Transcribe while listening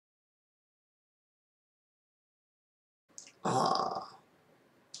Ah,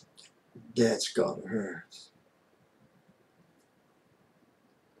 that's gotta hurt.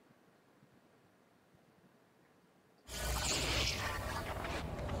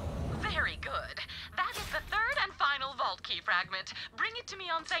 Very good. That is the third and final vault key fragment. Bring it to me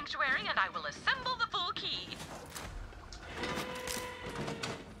on Sanctuary and I will assemble the full key.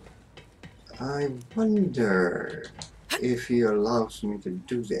 I wonder if he allows me to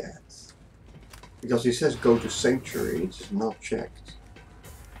do that. Because he says go to Sanctuary, it's not checked.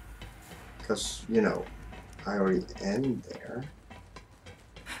 Because, you know, I already am there.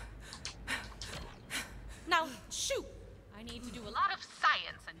 Now, shoot! I need to do a lot of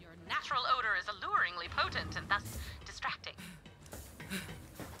science, and your natural odor is alluringly potent and thus distracting.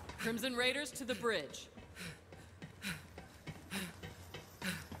 Crimson Raiders to the bridge.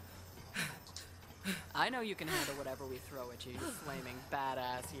 I know you can handle whatever we throw at you, you flaming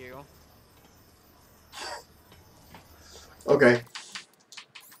badass you. Okay.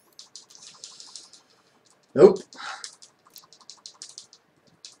 Nope.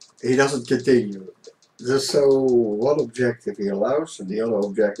 He doesn't continue. So one objective he allows, and the other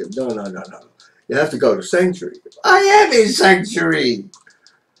objective, no. You have to go to Sanctuary. I am in Sanctuary!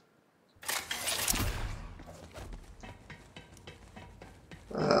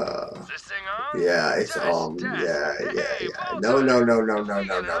 This thing on? Yeah, it's Test, on. test. Yeah. Hey, No. Bolton. We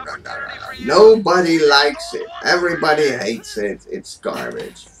got an opportunity for you. Nobody likes it. Everybody hates it. It's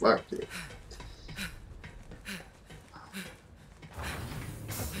garbage. Fuck it.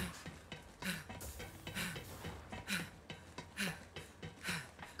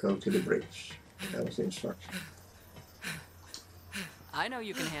 Go to the bridge. That was the instruction. I know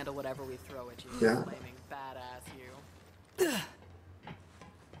you can handle whatever we throw at you, Yeah. you flaming badass you.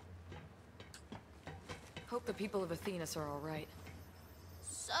 Hope the people of Athenas are alright.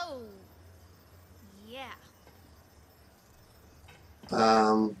 So, yeah.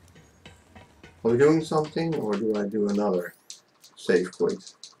 Are we doing something, or do I do another save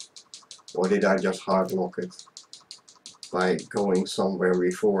quit? Or did I just hard lock it by going somewhere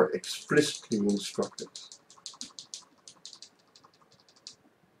before explicitly instructed?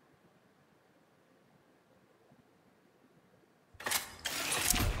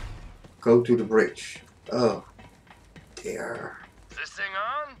 Go to the bridge. Oh, dear. This thing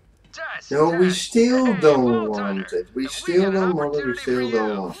on? Test, No, we test. still Hey, don't Bolton. want it. We got still an don't want it. We opportunity still for don't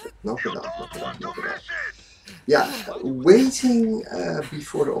you. want it. Knock it You off, don't knock it off, want knock to it off. miss it. Yeah, waiting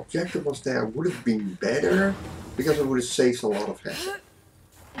before the objective was there would have been better, because it would have saved a lot of hassle.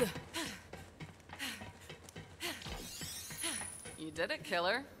 You did it,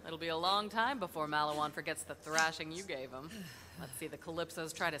 killer. It'll be a long time before Malawan forgets the thrashing you gave him. Let's see the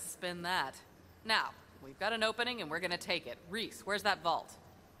Calypsos try to spin that. Now, we've got an opening and we're gonna take it. Reese, where's that vault?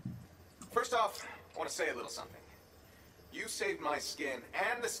 First off, I want to say a little something. You saved my skin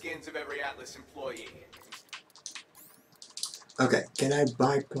and the skins of every Atlas employee. Okay, can I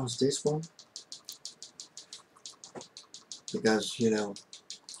bypass this one? Because, you know,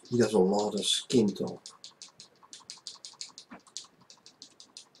 he does a lot of skin talk.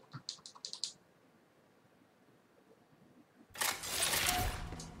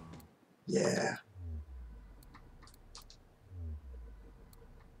 Yeah.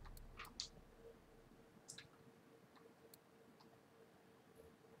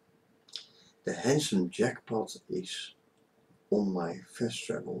 The handsome jackpot is on my fast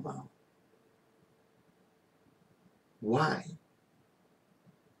travel now. Why?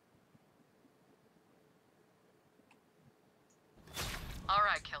 All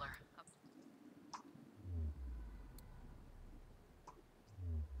right, killer.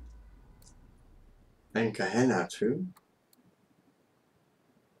 And Gehenna too.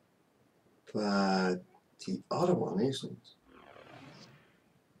 But the other one isn't.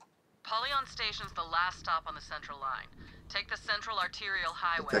 Polyon Station's the last stop on the central line. Take the central arterial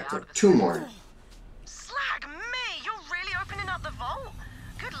highway In fact, out of the two more. Slag me! You're really opening up the vault?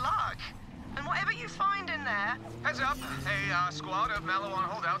 Good luck. And whatever you find in there... Heads up. A squad of Malawan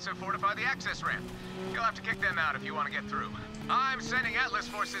holdouts have fortified the access ramp. You'll have to kick them out if you want to get through. I'm sending Atlas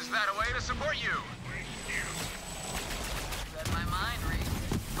forces that way to support you. Read my mind, Reese.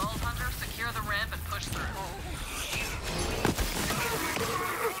 Vault Hunter, secure the ramp and push through.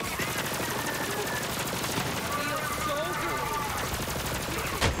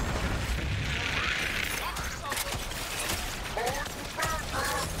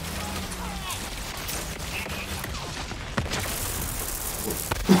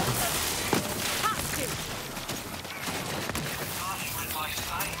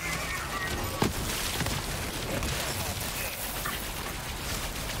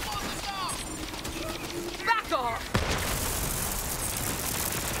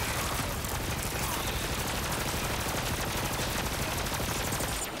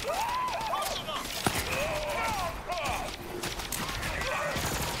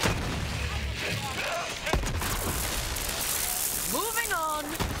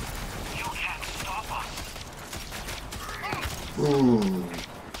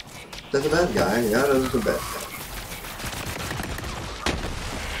 That's a bad guy. Yeah, that's a bad guy.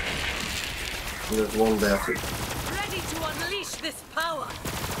 And there's one there too. Ready to unleash this power.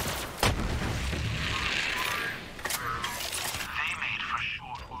 They made for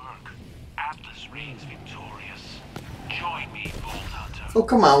short work. Atlas reigns victorious. Join me, Bolt Hunter. Oh,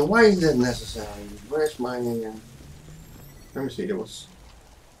 come on. Why is that necessary? Where's my... let me see. There was...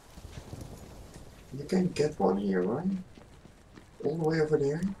 You can get one here, right? All the way over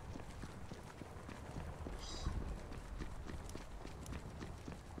there?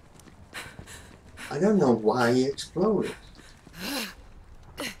 I don't know why he exploded.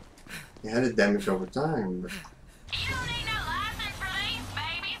 He had it damage over time, but... You don't need no license for these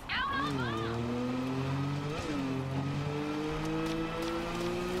babies. Go on.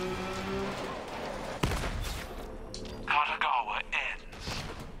 Katagawa ends.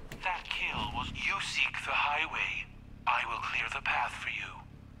 That kill was you seek the highway. I will clear the path for you.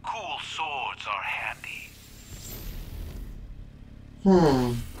 Cool swords are handy.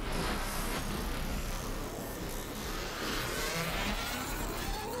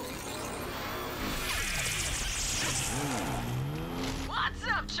 What's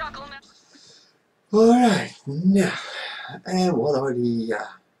up, Chuckle? Alright, now, and what are the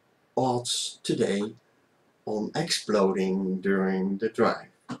odds today on exploding during the drive?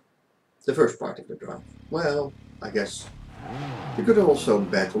 The first part of the drive. Well, I guess you could also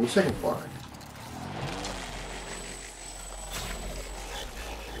bet on the second part.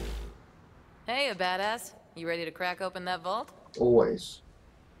 Hey, a badass. You ready to crack open that vault? Always.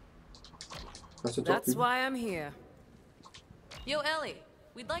 That's why I'm here. Yo, Ellie,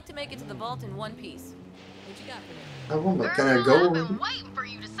 we'd like to make it to the vault in one piece. What you got for me? I wonder, can I Girl, go I've already? been waiting for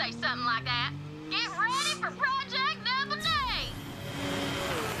you to say something like that. Get ready for Project Double Day.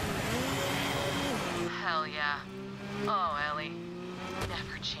 Hell yeah. Oh, Ellie.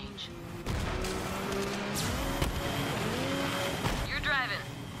 Never change. You're driving.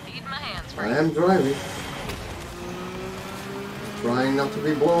 Feed my hands for I you. am driving. Trying not to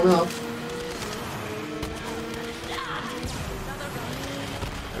be blown up.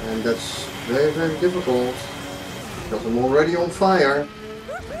 And that's very, very difficult. Because I'm already on fire.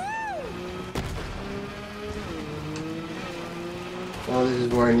 Well, this is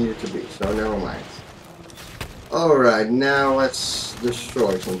where I needed to be, so never mind. Alright, now let's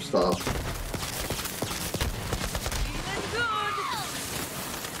destroy some stuff.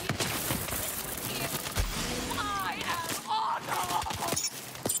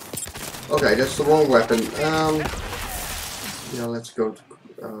 Okay, that's the wrong weapon. Yeah, let's go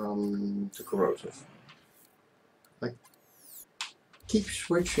to corrosive. I keep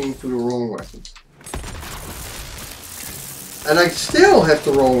switching to the wrong weapon. And I still have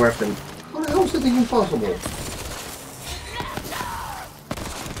the wrong weapon. How the hell is that even possible?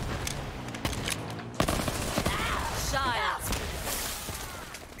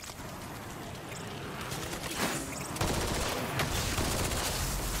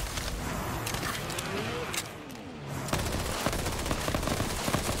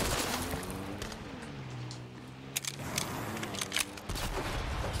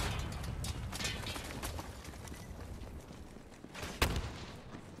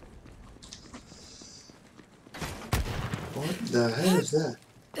 What the hell is that?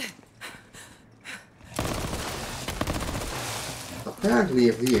 Apparently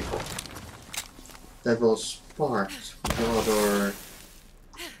a vehicle that was parked rather...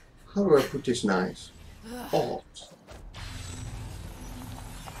 How do I put this nice? Odd.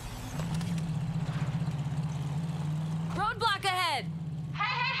 Roadblock ahead!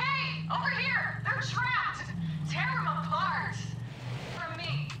 Hey! Over here! They're trapped! Tear them apart! From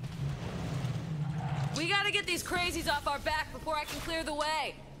me! We gotta get these crazies off our back before I can clear the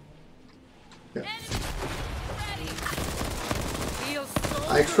way. Yeah. Ready. Feels so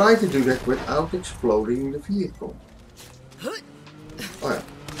I tried to do that without exploding the vehicle. Oh yeah.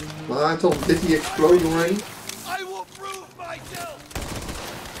 Well, I thought, did he explode already? I will prove myself!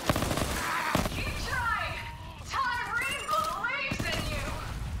 Keep trying! Tyree believes in you!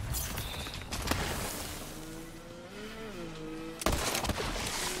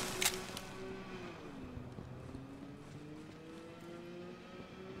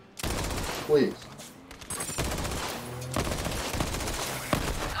 Please.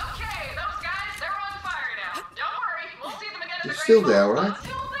 Okay, those guys, they're on fire now. Don't worry, we'll see them again in the He's Great still there, Vault. right?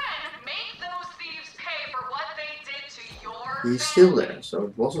 Until then, make those thieves pay for what they did to your He's still family. there, so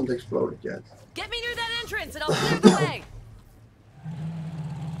it wasn't exploded yet. Get me near that entrance and I'll clear the way.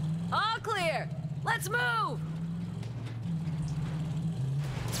 All clear. Let's move.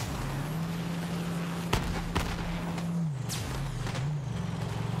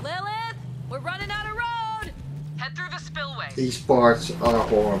 These parts are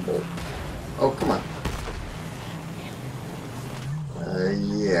horrible. Oh, come on.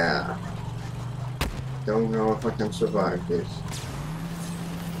 Yeah. Don't know if I can survive this.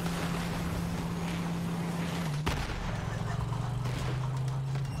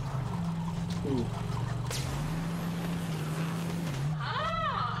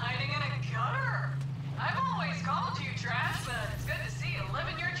 Hiding in a gutter. I've always called you trash, but it's good to see you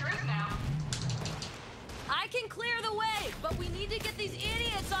living your truth now. I can clear the way, but we need to get these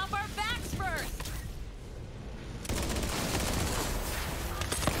idiots off our backs first.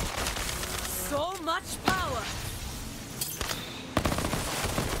 So much power.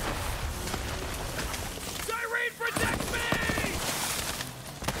 Siren, protect me!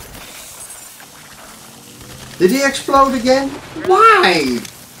 Did he explode again? Why?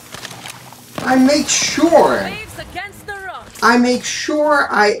 I make sure. Waves against the rocks. I make sure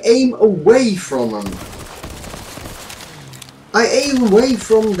I aim away from him. I aim away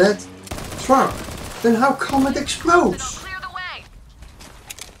from that truck. Then how come it explodes? Clear the way.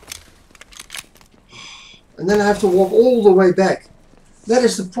 And then I have to walk all the way back. That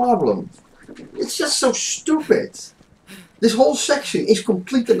is the problem. It's just so stupid. This whole section is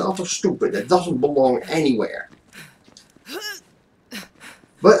complete and utter stupid. It doesn't belong anywhere.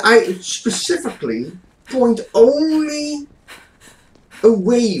 But I specifically point only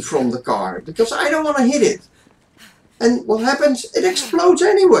away from the car because I don't want to hit it. And what happens? It explodes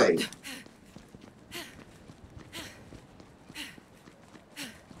anyway.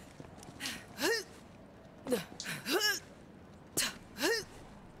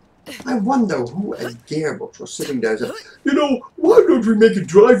 I wonder who at Gearbox was sitting there and said, you know, why don't we make a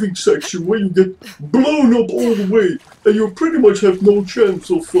driving section where you get blown up all the way and you pretty much have no chance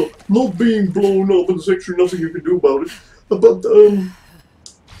of not being blown up and there's actually nothing you can do about it. But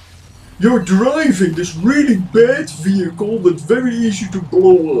you're driving this really bad vehicle that's very easy to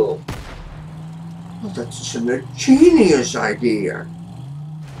blow up. Well, that's a genius idea.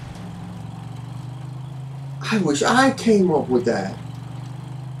 I wish I came up with that.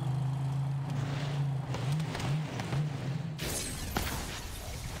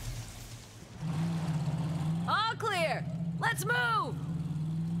 All clear. Let's move.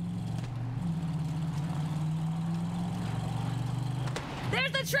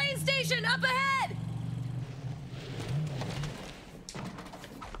 There's the train station up ahead.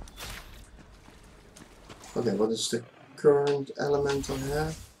 Okay, what is the current element I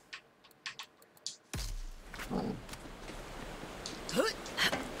have?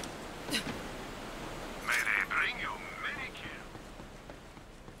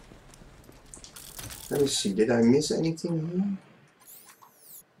 Let me see, did I miss anything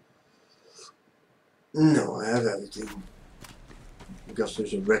here? No, I have everything. Because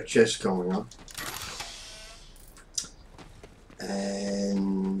there's a red chest coming up.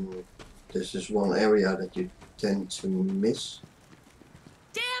 And this is one area that you tend to miss.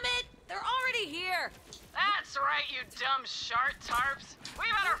 Damn it! They're already here. That's right, you dumb shart tarps. We've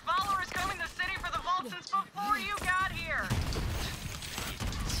had our followers combing the city for the vault since before you got here.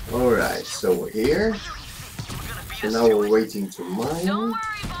 Alright, so we're here. So now we're waiting to mine. Don't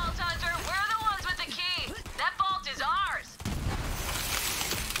worry, Vault Hunter. We're the ones with the key. That vault is ours.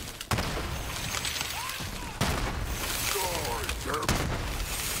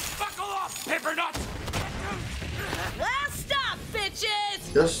 Buckle up, paper nuts! Last stop,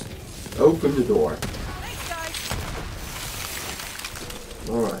 bitches. Just open the door. Thanks, guys.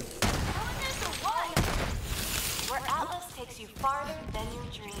 Alright. Where Atlas takes you farther than your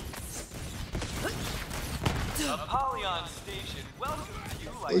dreams. Apollyon Station welcomes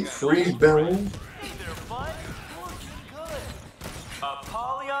you like A free barrel. Either fun or good.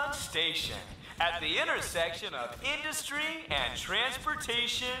 Apollyon Station, at the intersection of industry and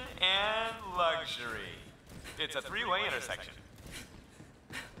transportation and luxury. It's a three-way intersection.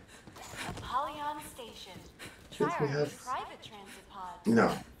 Apollyon Station. Should Try we our new have... private transit pod.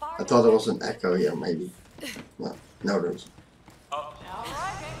 No. I thought there was an echo here, maybe. No, no there isn't. Apollyon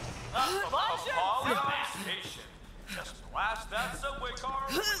Station. Just blast that subway car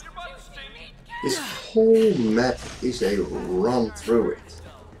with your butt steamy. This whole map is a run through it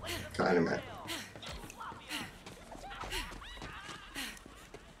kind of map.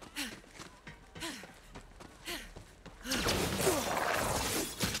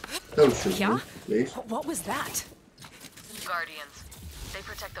 Don't shoot me, please. What was that? Guardians. They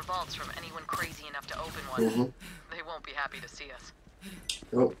protect the vaults from anyone crazy enough to open one. They won't be happy to see us.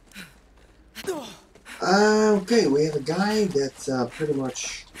 Oh. Okay, we have a guy that pretty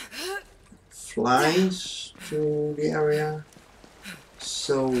much flies to the area.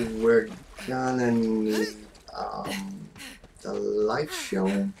 So we're gonna need the light show.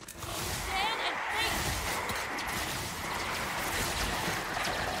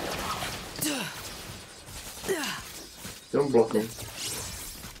 Don't block me.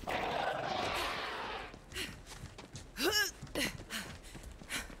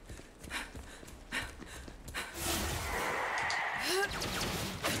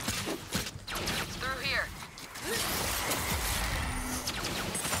 Through here.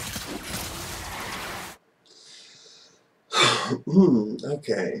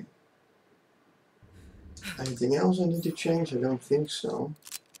 Okay. Anything else I need to change? I don't think so.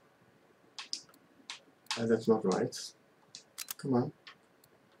 That's not right. Come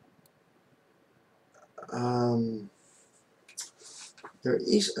on. There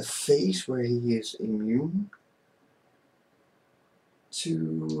is a phase where he is immune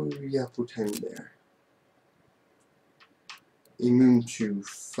to, yeah, put him there. Immune to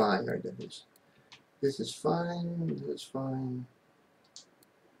fire, that is. This is fine, this is fine.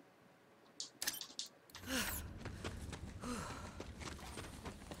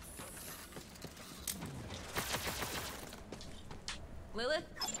 Lilith,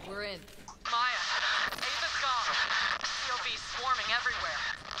 we're in. Maya, Ava's gone. COV swarming everywhere.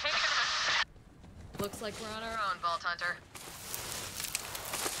 Can't get him. Looks like we're on our own, Vault Hunter.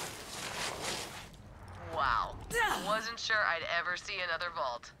 Wow. Wasn't sure I'd ever see another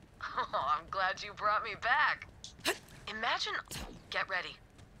vault. Oh, I'm glad you brought me back. Imagine... Get ready.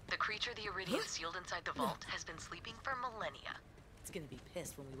 The creature the Iridian sealed inside the vault has been sleeping for millennia. It's gonna be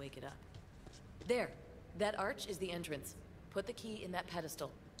pissed when we wake it up. There. That arch is the entrance. Put the key in that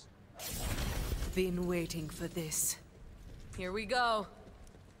pedestal. Been waiting for this. Here we go.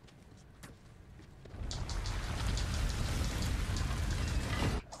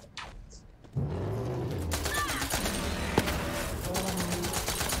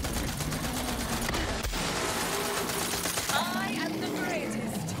 I am the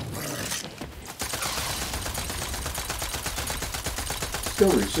greatest.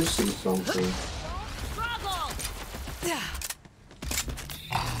 Still resisting something.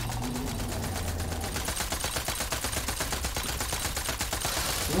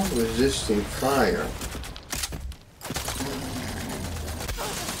 Not resisting fire.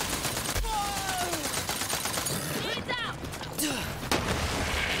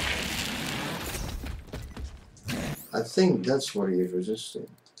 I think that's what he is resisting.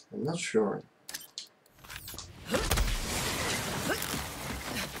 I'm not sure.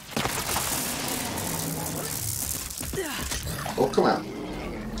 Oh, come on.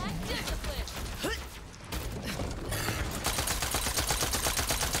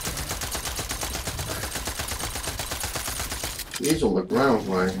 He's on the ground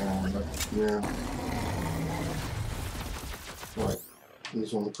right now, but yeah. Right,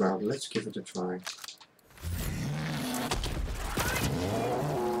 he's on the ground. Let's give it a try.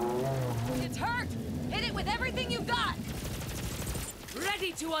 It's hurt! Hit it with everything you've got!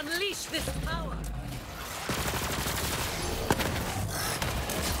 Ready to unleash this power!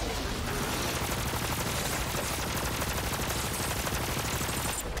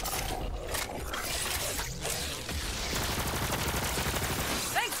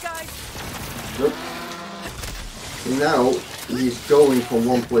 Look. Now he's going from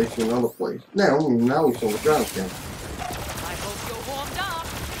one place to another place. Now he's on the ground again. I hope you're warmed up.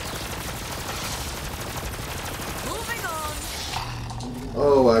 Moving on.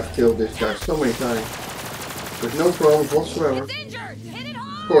 Oh, I've killed this guy so many times. With no problems whatsoever. It's injured. Hit it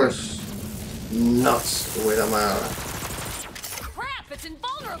hard. Of course, nuts with Amara. Crap, it's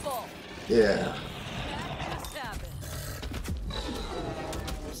invulnerable. Yeah.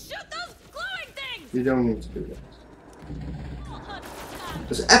 You don't need to do that.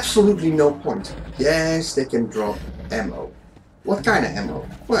 There's absolutely no point. Yes, they can drop ammo. What kind of ammo?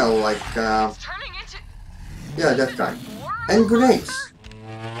 Well, like, yeah, that kind. And grenades.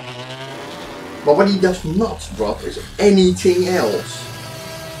 But what he does not drop is anything else.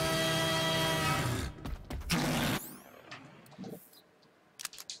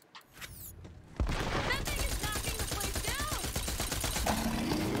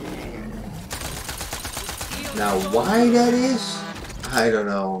 Now, why that is, I don't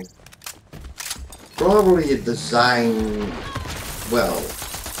know. Probably a design, well,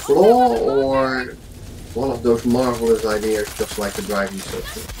 flaw or one of those marvelous ideas, just like the driving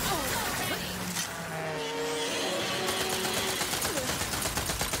system.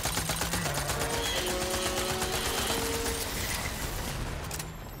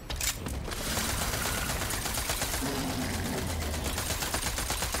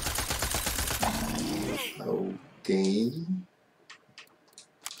 Okay.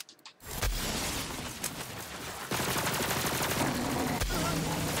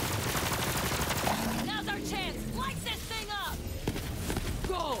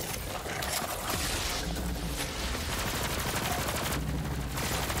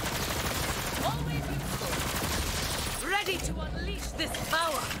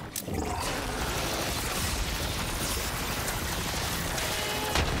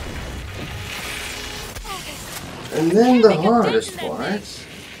 And then the hardest part,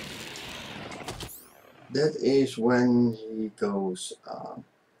 that is when he goes,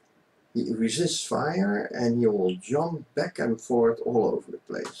 he resists fire and he will jump back and forth all over the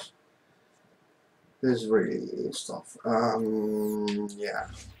place. This is really tough. Yeah.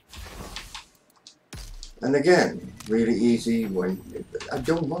 And again, really easy when, I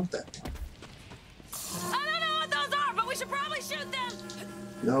don't want that one. I don't know what those are, but we should probably shoot them.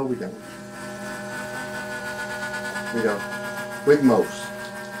 No, we don't. We don't. With most.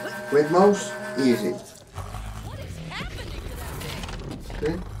 With most, easy. What is happening to that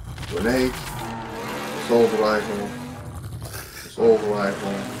thing? Okay. Grenade. Assault rifle. Assault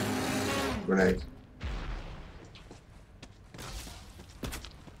rifle. Grenade.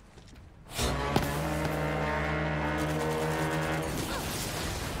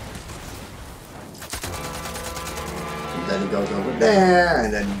 And then he goes over there,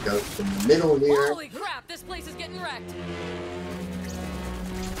 and then he goes to the middle here. Holy crap, this place is getting wrecked.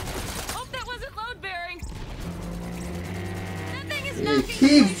 Hope that wasn't load bearing. That thing is He knocking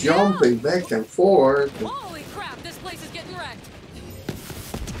keeps me down. jumping back and forth. Holy crap, this place is getting wrecked.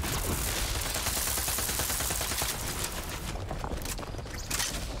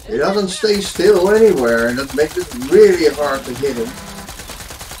 He doesn't stay still anywhere, and that makes it really hard to hit him.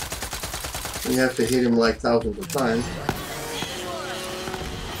 You have to hit him like thousands of times.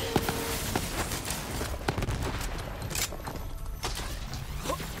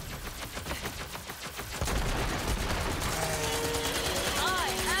 I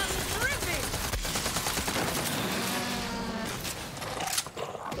am dripping.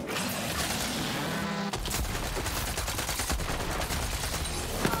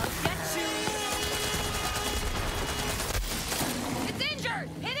 It's injured!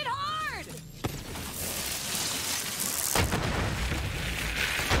 Hit it hard!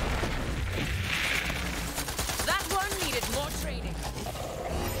 That one needed more training.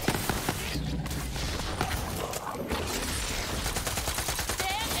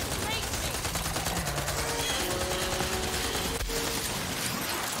 Stand and face me!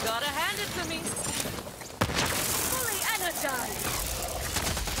 Gotta hand it to me. Fully energized.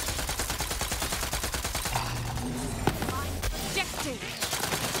 Projecting.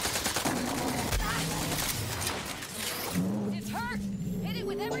 It's hurt. Hit it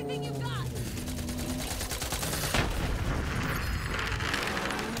with everything you've got.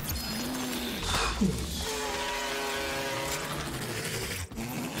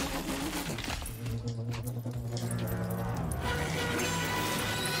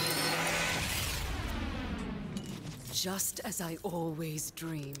 Just as I always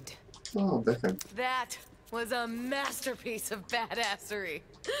dreamed. Oh, Beckham. That was a masterpiece of badassery.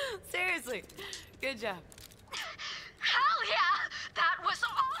 Seriously, good job. Hell yeah! That was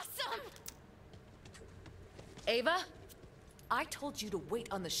awesome! Ava, I told you to wait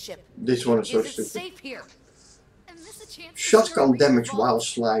on the ship. This one is so Is it stupid. safe here? And this a chance to Shotgun throw damage your while vault.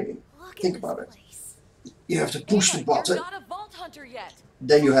 sliding. Look Think at about this it. place. You have to push the Ava, button, you're not a vault hunter yet.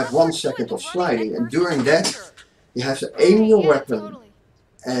 then you have 1 second of sliding, and during that, you have to aim your Yeah, weapon totally.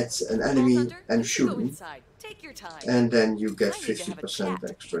 at an Vault enemy hunter, and you shoot go him, inside. Take your time. and then you get I need to have a 50% chat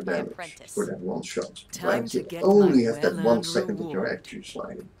extra with my damage apprentice. for that one shot. Time Right? to You get only my have that 1 well-earned second that you're reward. actually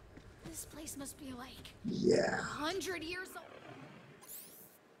sliding. This place must be like Yeah. 100 years old.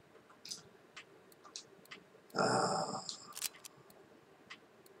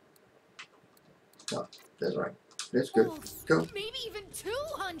 Oh, that's right. That's good. Oh, Go. maybe even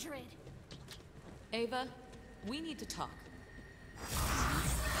 200. Ava, we need to talk.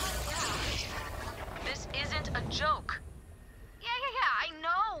 This isn't a joke. Yeah, I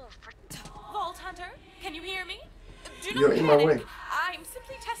know. Vault Hunter, can you hear me? Do You're not in my panic. way. I'm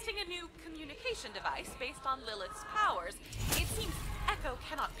simply testing a new communication device based on Lilith's powers. It seems Echo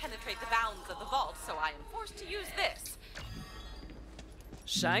cannot penetrate the bounds of the vault, so I am forced to use this.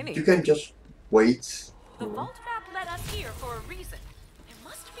 Shiny. You can just wait. The vault map led us here for a reason. There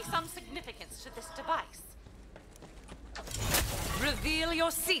must be some significance to this device. Reveal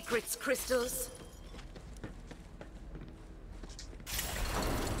your secrets, crystals.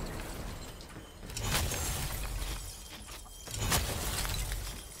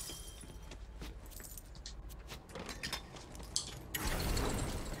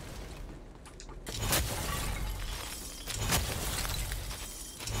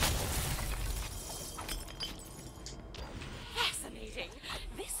 Fascinating.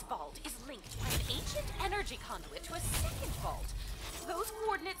 This vault is linked by an ancient energy conduit to a second vault. Those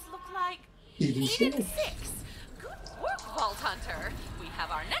coordinates look like Eden 6. 6. Good work, Vault Hunter. We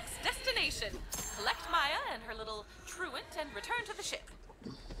have our next mission. Collect Maya and her little truant and return to the ship.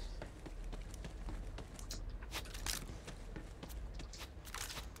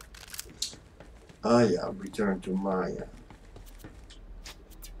 Ah yeah, return to Maya.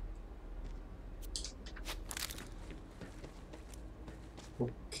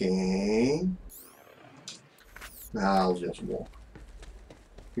 Okay. Now I'll just walk.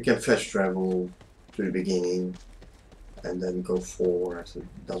 You can fast travel to the beginning and then go forward.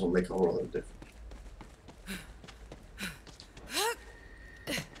 It doesn't make a whole lot of difference.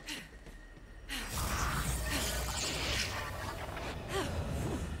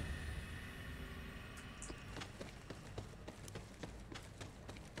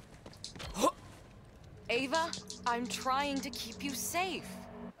 Ava, I'm trying to keep you safe.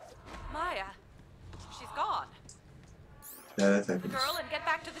 Maya, she's gone. Yeah, that happens. Girl, and get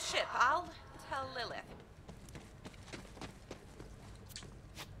back to the ship. I'll tell Lilith.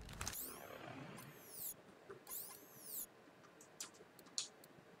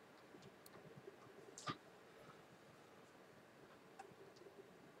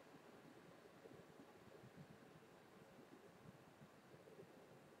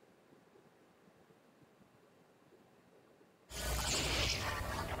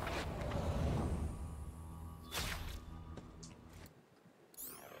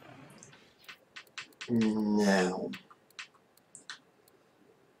 Now,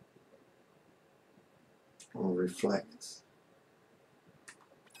 I'll reflect.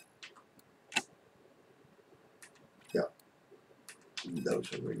 Yeah,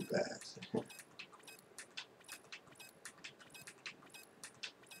 those are really bad.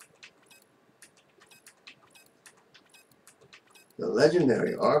 The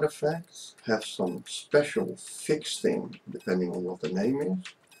legendary artifacts have some special fixing depending on what the name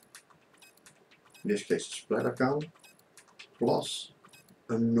is. In this case, a splatter gun plus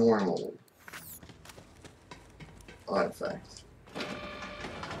a normal artifact.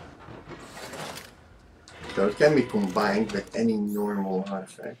 So it can be combined with any normal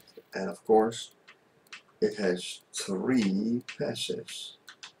artifact, and of course it has 3 passives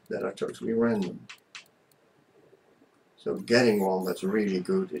that are totally random. So getting one that's really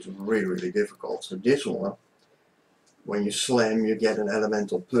good is really difficult. So this one, when you slam, you get an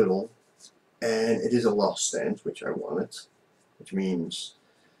elemental puddle. And it is a last stand, which I wanted, which means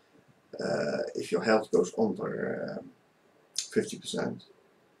if your health goes under 50%,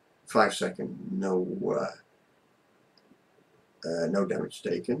 5 seconds, no damage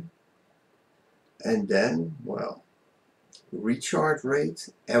taken. And then, well, recharge rate,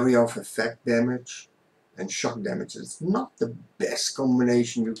 area of effect damage, and shock damage. It's not the best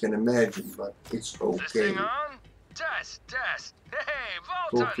combination you can imagine, but it's okay. This thing on? Test. Hey,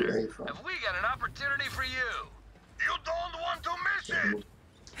 Vault Talk to Hunter, Ava. have we got an opportunity for you? You don't want to miss it!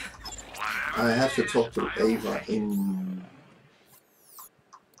 I have to talk to Ava in...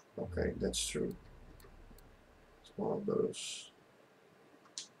 Okay, that's true. It's one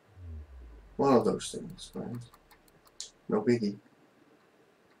of those things, right? No biggie.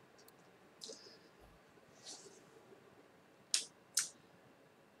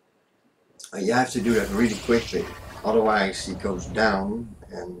 You have to do that really quickly, otherwise he goes down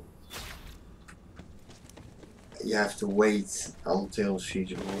and you have to wait until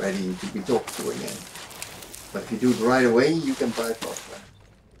she's ready to be talked to again. But if you do it right away, you can bypass that.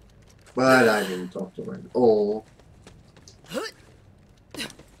 But I didn't talk to her at all.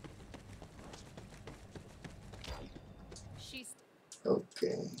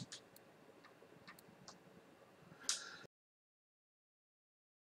 Okay.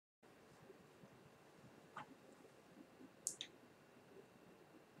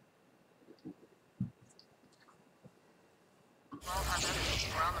 Vault Hunter,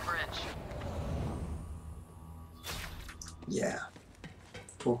 we're on the bridge. Yeah.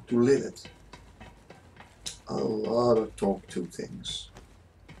 Talk to Lilith. A lot of talk to things.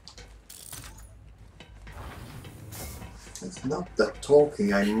 It's not the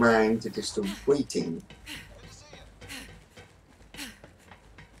talking I mind, it is the waiting.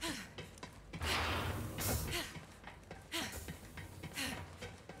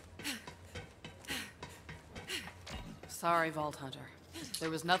 Sorry, Vault Hunter.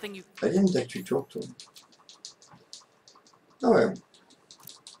 There was nothing you... I didn't actually talk to him. However,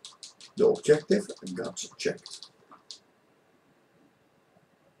 the objective got checked.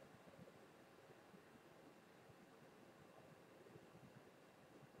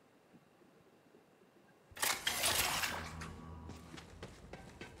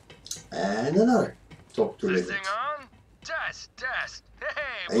 And another. Talk to This Lilith. thing on? Test. Hey,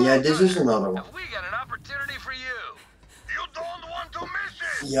 And yeah, Vault this is Hunter, another one. have we got an opportunity for you? You don't want to miss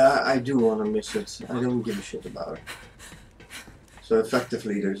it! Yeah, I do want to miss it. I don't give a shit about it. So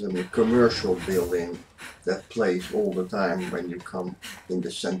effectively there's a commercial building that plays all the time when you come in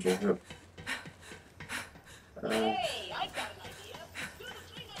the central hub. Hey, I've got an idea. Do the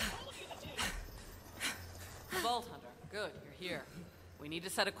thing I told you to do. Vault Hunter, good, you're here. We need to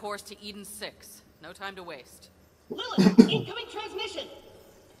set a course to Eden 6. No time to waste. Lilith, incoming transmission.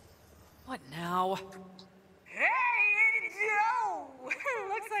 What now? Hey, Joe!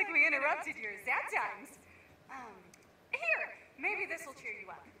 Looks like we interrupted your zap times. Here, maybe this will cheer you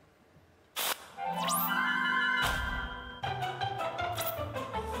up.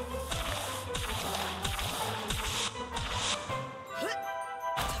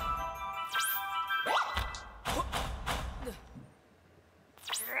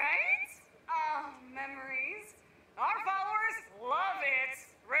 Right? Oh, memories. Our followers love it.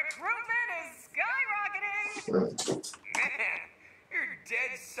 Recruitment is skyrocketing. Man, your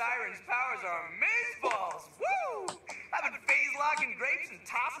dead siren's powers are amazeballs. Woo! I've been phase locking grapes and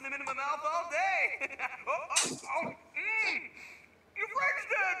tossing them into my mouth all day. Your friend's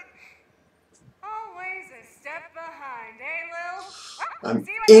dead. Always a step behind, eh, Lil? Oh, I'm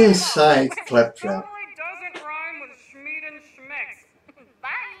see you at inside the Claptrap. Totally doesn't rhyme with Schmeed and Schmix. Bye.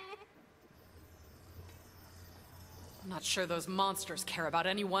 I'm not sure those monsters care about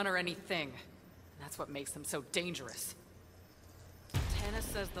anyone or anything. That's what makes them so dangerous. Tannis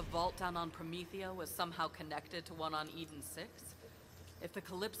says the vault down on Promethea was somehow connected to one on Eden 6. If the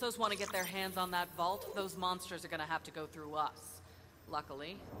Calypsos want to get their hands on that vault, those monsters are going to have to go through us.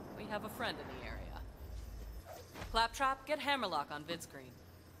 Luckily, we have a friend in the area. Claptrap, get Hammerlock on vidscreen.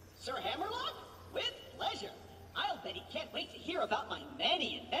 Sir Hammerlock? With pleasure. I'll bet he can't wait to hear about my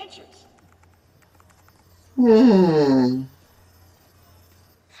many adventures. Hmm.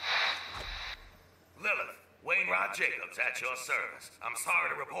 Lilith, Wainwright Jakobs at your service. I'm sorry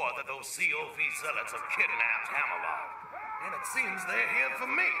to report that those COV zealots have kidnapped Hammerlock. And it seems they're here for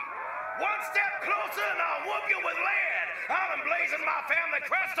me. One step closer and I'll whoop you with lead. I'll emblazon my family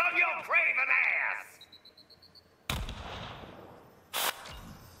crest on your craven ass.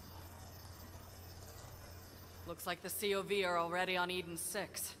 Looks like the COV are already on Eden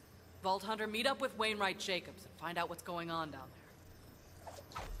 6. Vault Hunter, meet up with Wainwright Jakobs and find out what's going on down there.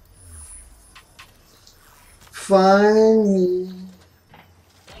 Fine.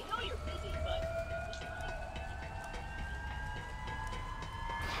 I know you're busy, but...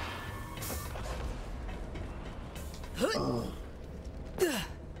 Oh.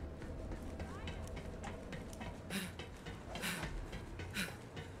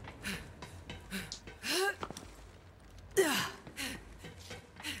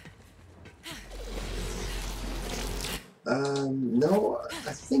 No,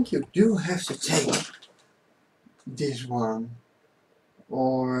 I think you do have to take this one,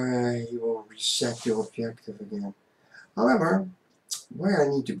 or he will reset your objective again. However, where I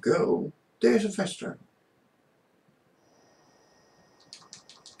need to go, there's a fast travel.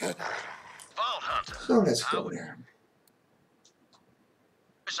 Vault Hunter. So let's go there.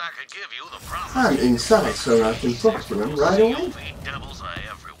 Wish I could give you the promise. I'm inside, so I can talk to him right away. Devils are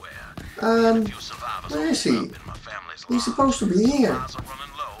everywhere. Where is he? He's supposed to be here.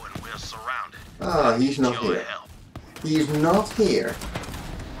 Ah, he's not here. He's not here.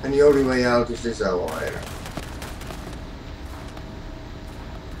 And the only way out is this elevator.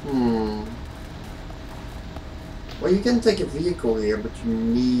 Well, you can take a vehicle here, but you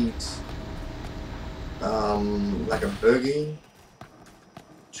need like a buggy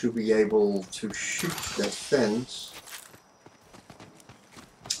to be able to shoot that fence.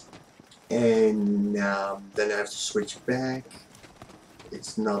 And then I have to switch back.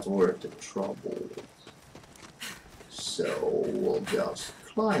 It's not worth the trouble. So we'll just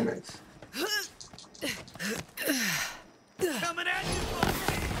climb it.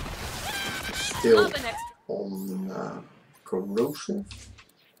 Still on corrosive.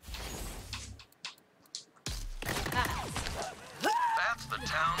 That's the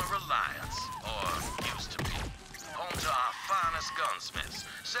town of Reliance, or used to be. Home to our finest gunsmiths,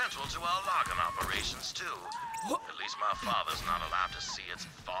 central to our logging operations too. At least my father's not allowed to see it's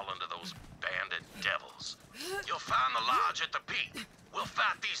fallen to those bandit devils. You'll find the lodge at the peak. We'll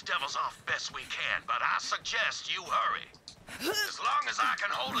fight these devils off best we can, but I suggest you hurry. As long as I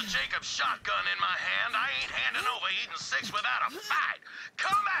can hold a Jakobs shotgun in my hand, I ain't handing over Eden 6 without a fight.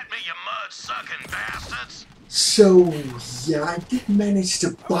 Come at me, you mud-sucking bastards! So, yeah, I did manage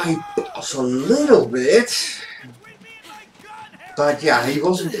to bypass a little bit. But yeah, he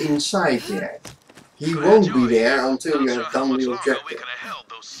wasn't inside yet. He won't be there until you have done the objective.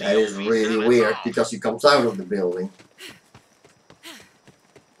 That is really weird, because he comes out of the building.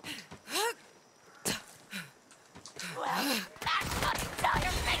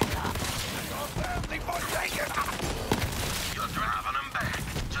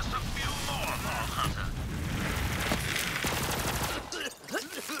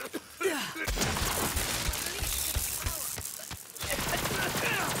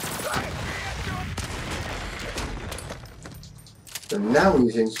 So now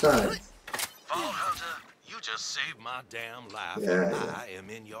he's inside. Vault Hunter, you just saved my damn life. Yeah, and yeah. I am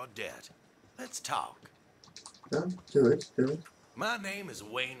in your debt. Let's talk. No, do it, do it. My name is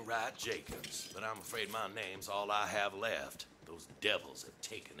Wainwright Jakobs, but I'm afraid my name's all I have left. Those devils have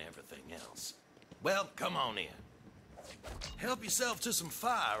taken everything else. Well, come on in. Help yourself to some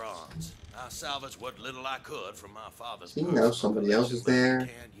firearms. I salvaged what little I could from my father's. See, now somebody else is there.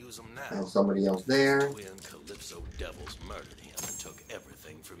 Can't use them now. And somebody else there. Twin Calypso devils murdered him and took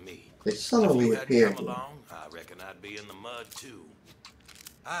everything from me. They suddenly If you hadn't appeared. come along, I reckon I'd be in the mud too.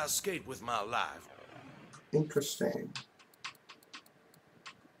 I escaped with my life. Interesting.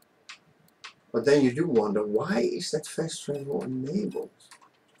 But then you do wonder, why is that fast travel enabled?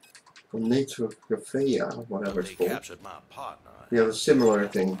 From nature of Promethea, whatever it's They called. captured my partner. You have a similar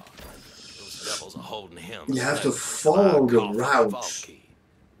thing. Those devils are holding him. You have to So follow I the call for vault route. key,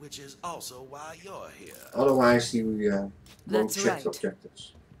 which is also why you're here. Otherwise you won't That's check right. the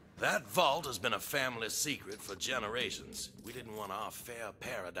objectives. That vault has been a family secret for generations. We didn't want our fair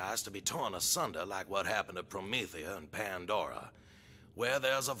paradise to be torn asunder like what happened to Promethea and Pandora. Where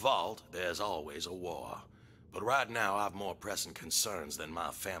there's a vault, there's always a war. But right now, I've more pressing concerns than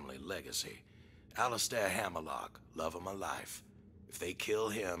my family legacy. Alistair Hammerlock, love of my life. If they kill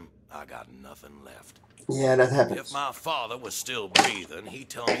him, I got nothing left. Yeah, that If happens. my father was still breathing, he'd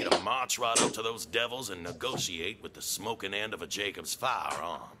tell me to march right up to those devils and negotiate with the smoking end of a Jakobs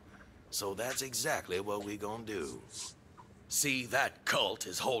firearm. So that's exactly what we gonna do. See, that cult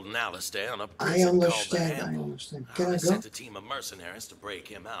is holding Alistair in a prison called the I Hammer. understand. Can I go? sent a team of mercenaries to break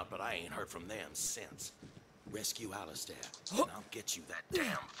him out, but I ain't heard from them since. Rescue Alistair, and I'll get you that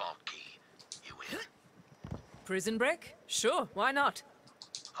damn vault key. You in? Prison break? Sure, why not?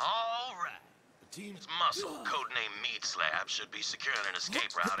 All right. The team's muscle, codenamed Meat Slab, should be securing an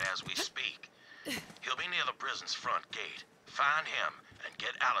escape route as we speak. He'll be near the prison's front gate. Find him and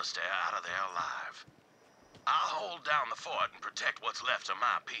get Alistair out of there alive. I'll hold down the fort and protect what's left of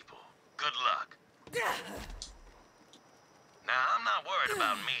my people. Good luck. Now, I'm not worried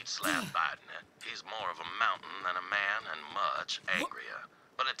about Meat Slab biting it. He's more of a mountain than a man and much angrier.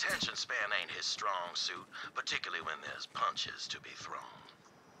 But attention span ain't his strong suit, particularly when there's punches to be thrown.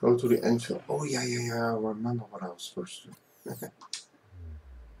 Go to the entrance. Oh yeah, I remember what I was supposed to do. Okay.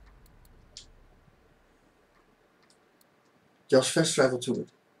 Just fast travel to it.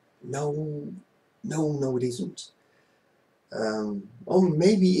 No, it isn't. Oh,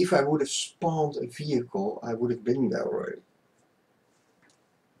 maybe if I would have spawned a vehicle, I would have been there already.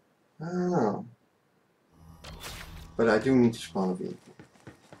 Ah. But I do need to spawn a vehicle.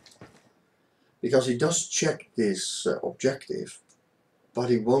 Because he does check this objective, but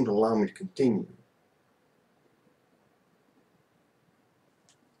he won't allow me to continue.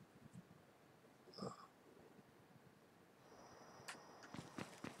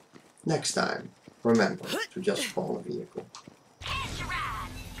 Next time, remember to just spawn a vehicle. Hitch a ride,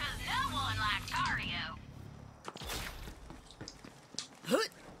 'cause no one likes cardio.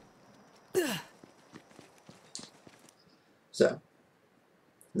 So,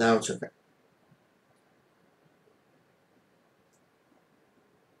 now it's okay.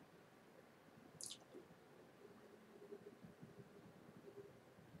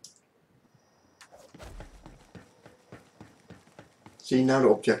 See, now the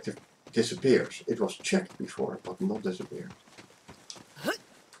objective disappears. It was checked before, but not disappeared.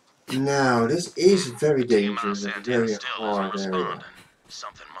 Now, this is very dangerous and very hard area.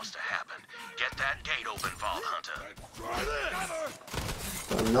 Something must have happened. Get that gate open, Vault Hunter.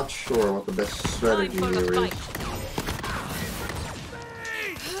 So I'm not sure what the best strategy here is.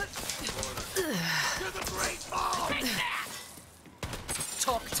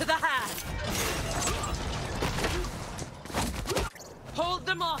 Talk to the hand. Hold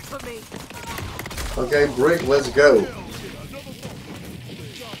them off for me. Okay, Brick, let's go.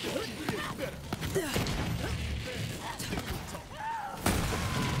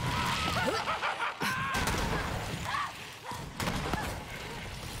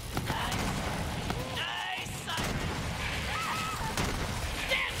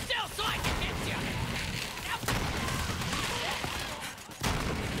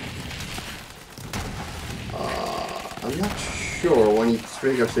 I'm not sure when he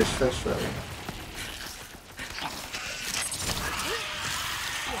triggers his fast travel.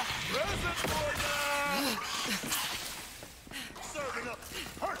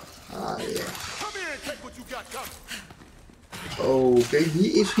 Ah, yeah. Okay,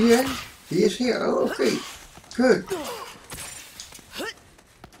 he is here. He is here. Oh, okay, good.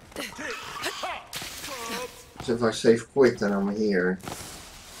 So if I save quick, then I'm here.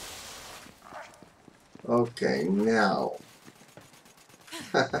 Okay, now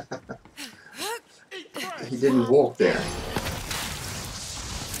He didn't walk there.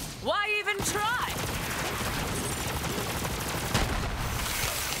 Why even try?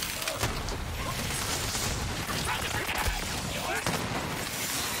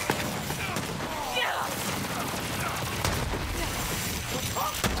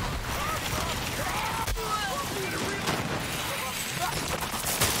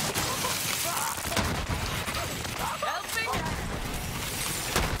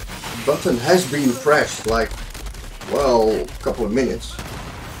 Button has been pressed like, well, a couple of minutes.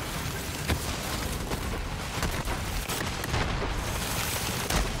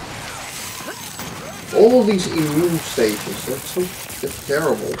 All these immune stages, that's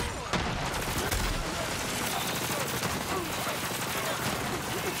terrible.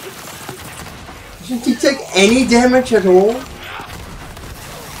 Doesn't he take any damage at all?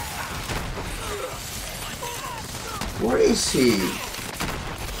 Where is he?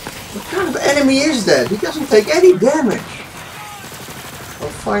 What kind of enemy is that? He doesn't take any damage.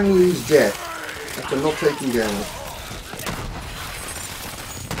 Oh, finally he's dead. After not taking damage.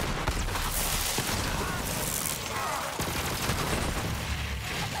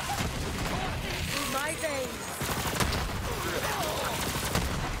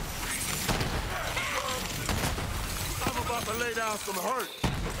 I'm about to lay down some hurt.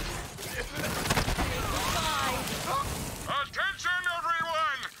 Attention,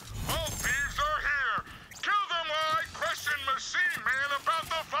 everyone! All thieves are here! Kill them while I question Machine Man about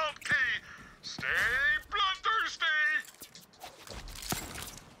the vault key! Stay bloodthirsty!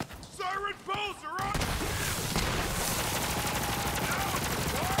 Siren Pulse are up!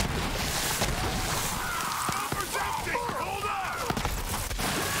 Silver's empty! Hold on!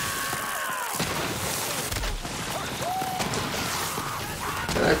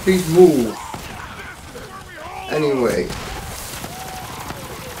 Can I please move? Anyway.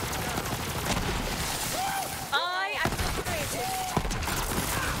 I am frustrated.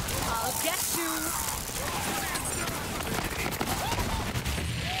 I'll get you.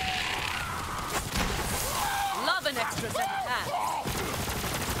 Love an extra set of hands.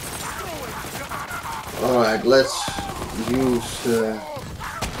 Alright, let's use...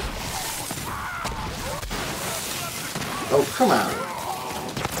 Oh, come on.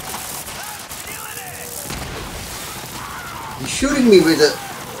 He's shooting me with a...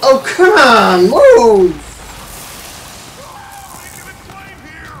 Oh, come on! Move!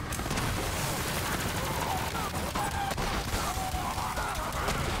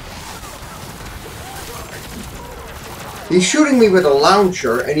 He's shooting me with a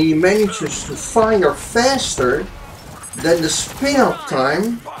launcher and he manages to fire faster than the spin-up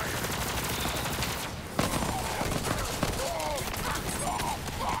time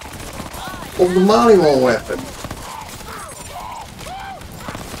of the Maliwan weapon.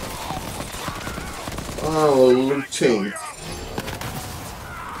 Oh, looting.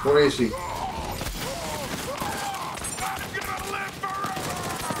 Where is he?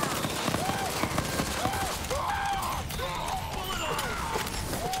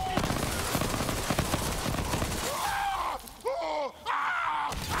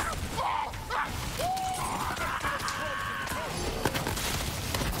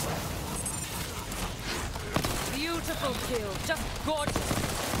 Beautiful kill, just gorgeous.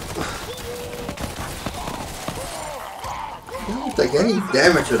 He doesn't take any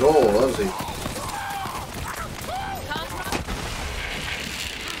damage at all, does he?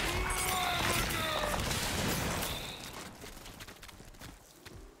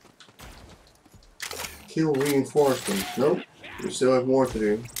 Kill reinforcement. Nope, we still have more to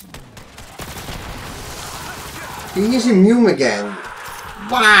do. He is immune again.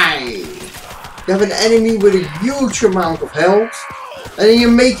 Why? You have an enemy with a huge amount of health and then you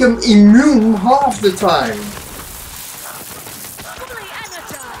make him immune half the time.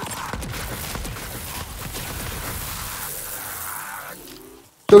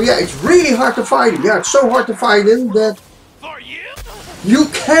 So yeah, it's really hard to fight him. Yeah, it's so hard to fight him that you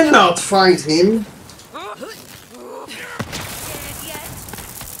cannot fight him.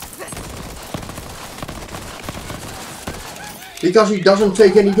 Because he doesn't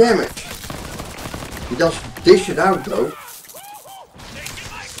take any damage. He does dish it out though.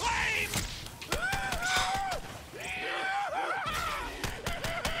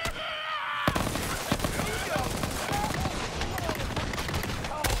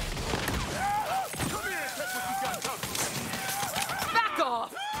 Back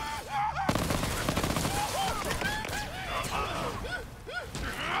off!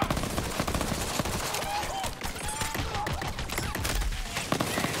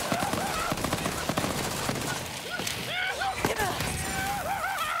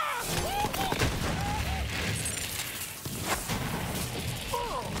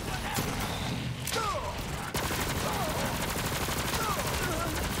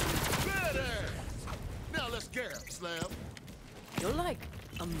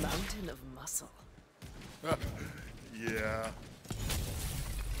 Mountain of muscle. Yeah.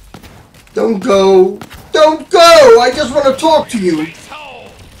 Don't go! Don't go! I just want to talk to you!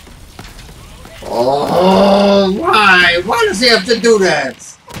 Oh, why? Why does he have to do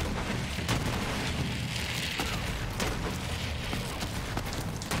that?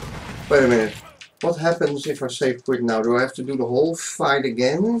 Wait a minute. What happens if I save quit now? Do I have to do the whole fight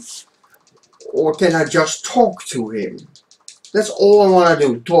again? Or can I just talk to him? That's all I want to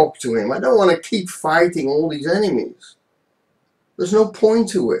do, talk to him. I don't want to keep fighting all these enemies. There's no point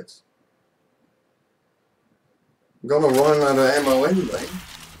to it. I'm gonna run out of ammo anyway.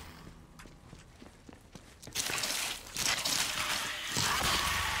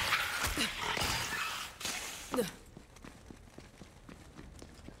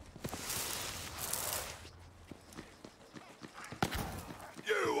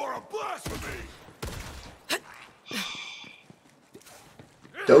 You are a blasphemy!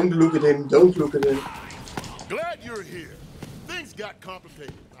 Don't look at him, don't look at him. Glad you're here. Things got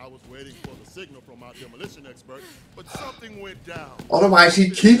complicated. I was waiting for the signal from our demolition expert, but something went down. Otherwise he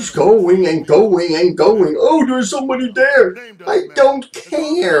keeps going and going and going. Oh, there's somebody there. I don't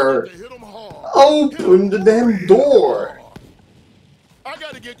care. Open the damn door. I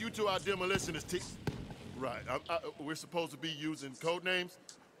gotta get you to our demolitionist team. Right, we're supposed to be using code names.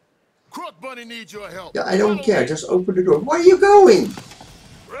 Crook Bunny needs your help. Yeah, I don't care. Just open the door. Where are you going?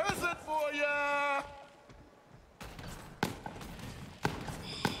 Present for ya!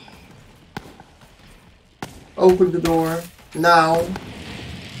 Open the door. Now.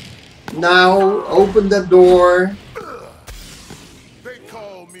 Now. Open that door. They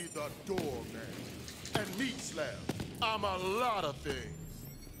call me the doorman. And meat slab. I'm a lot of things.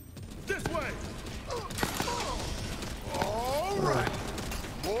 This way. All right.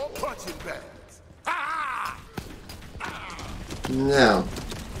 More punching bags. Now.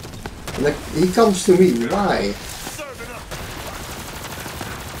 He comes to me. Why?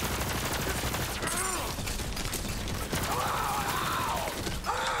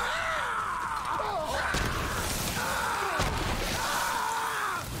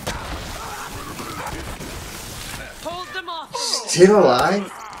 Hold them off. Still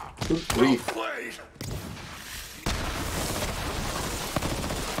alive? Good grief.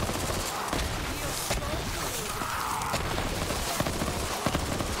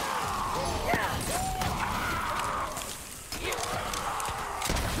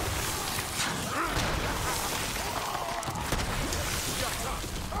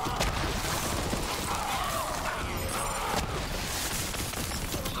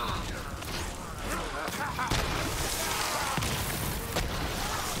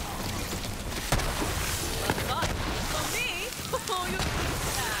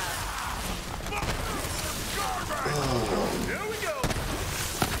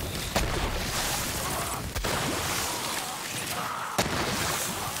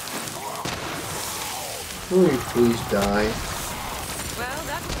 Will you please die? Well,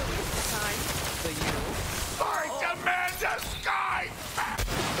 that was a waste of time for you. I demand the sky!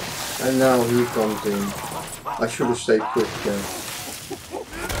 And now he comes in. I should have stayed quick there.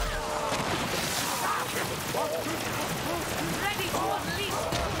 Ready to unleash.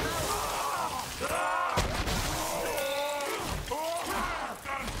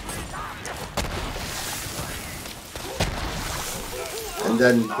 And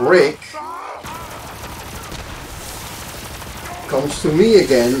then Brick comes to me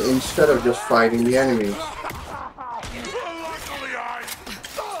again instead of just fighting the enemies.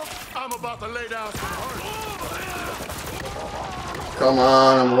 I'm about to lay down some hurt. Come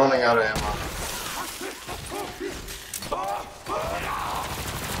on, I'm running out of ammo.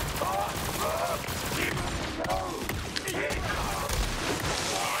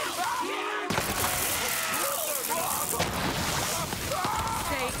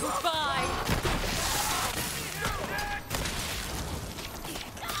 Say goodbye.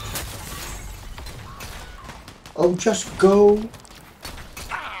 Oh, just go.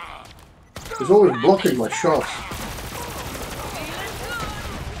 He's always blocking my shots.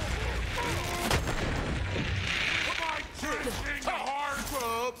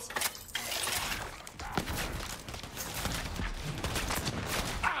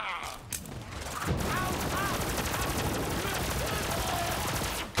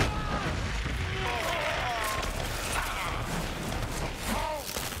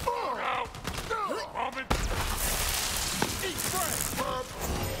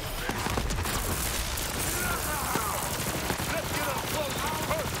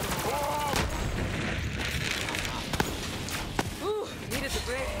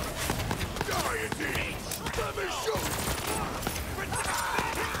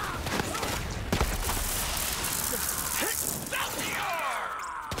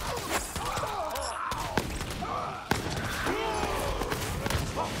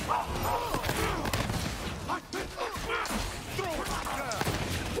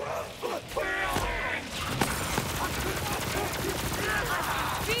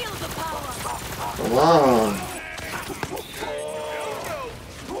 Come on.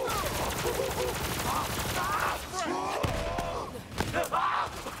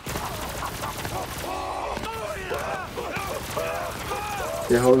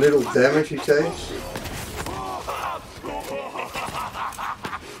 See how little damage he takes?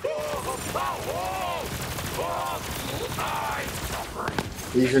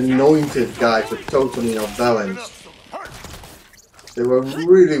 These anointed guys are totally not balanced. They were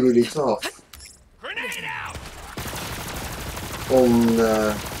really, really tough on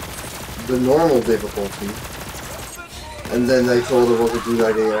the normal difficulty. And then they thought it was a good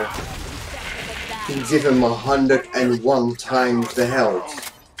idea to give him 101 times the health.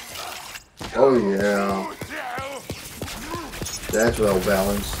 Oh yeah. That's well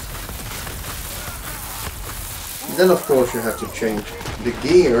balanced. Then of course you have to change the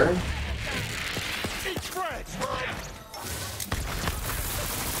gear.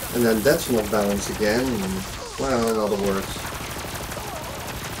 And then that's not balanced again. Well, in other words,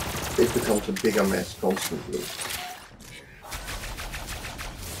 it becomes a bigger mess constantly.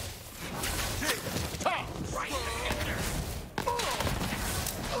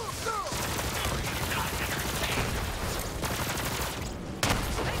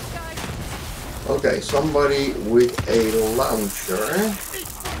 Okay, somebody with a launcher.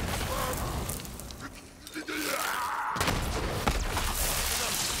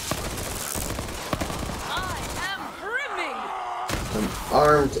 An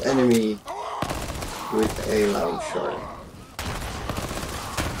armed enemy with a launcher.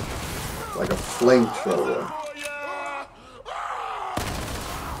 Like a flamethrower.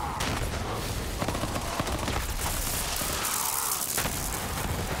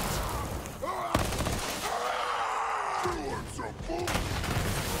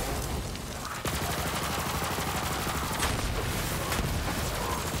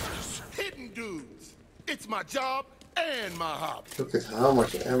 It's my job and my hobby. Look at how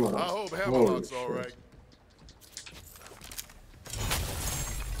much ammo. I hope Hammerlock's alright.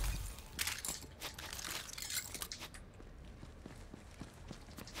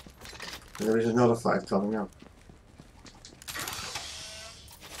 There is another fight coming up.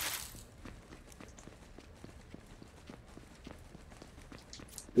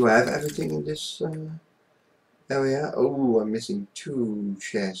 Do I have everything in this area? Oh, I'm missing 2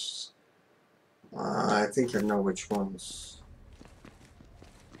 chests. I think I know which ones.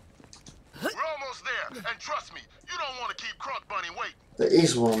 We're almost there, and trust me, you don't want to keep Crunk Bunny waiting. There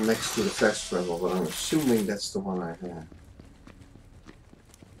is one next to the fast travel, but I'm assuming that's the one I have.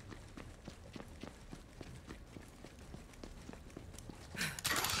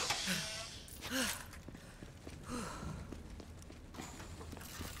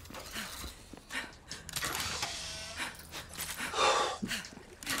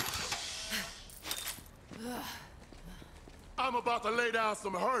 I'm about to lay down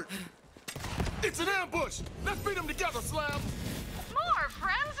some hurt. It's an ambush! Let's beat them together, Slab! More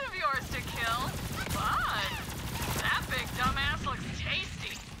friends of yours to kill? Fun! That big dumbass looks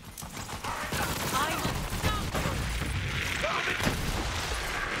tasty.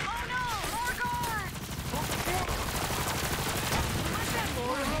 Oh no! More guards!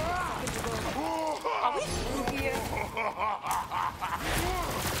 Are we through here?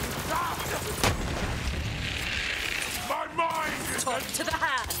 My mind is Talk to the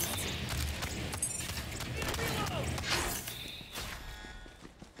hand.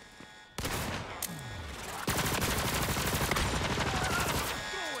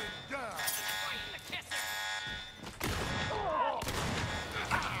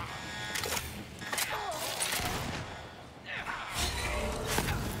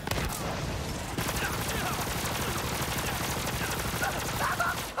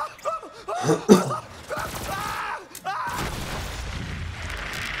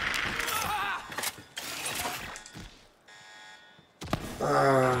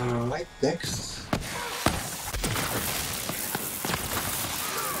 Right next.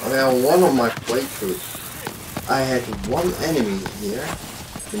 Well, one of my playthroughs, I had one enemy here,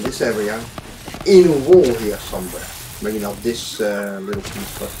 in this area, in a wall here somewhere. Maybe not this little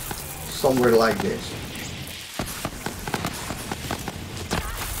piece, but somewhere like this.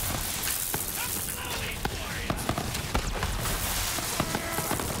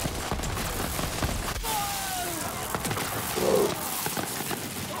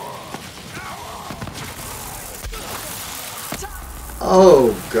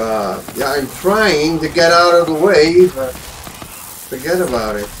 Oh god, yeah, I'm trying to get out of the way, but forget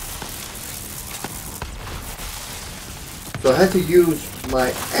about it. So I had to use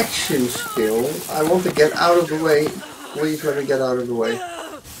my action skill. I want to get out of the way. Please let me get out of the way.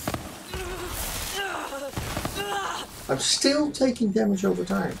 I'm still taking damage over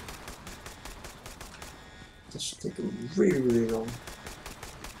time. That's taking really, really long.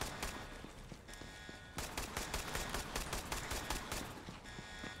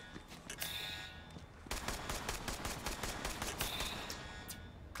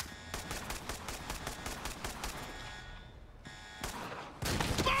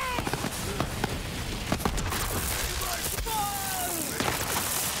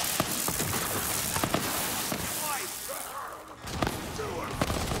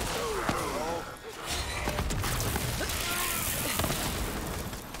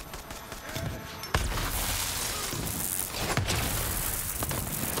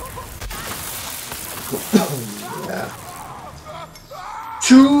 Yeah.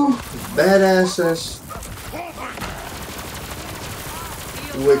 Two badasses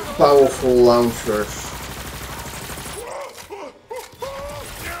with powerful launchers.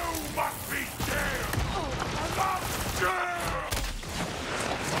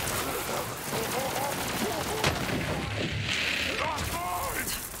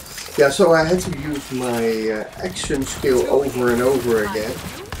 Yeah, so I had to use my action skill over and over again.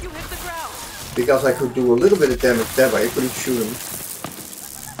 Because I could do a little bit of damage that way, I couldn't shoot him.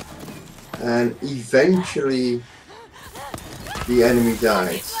 And eventually the enemy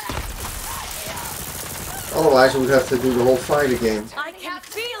died. Otherwise I would have to do the whole fight again. I can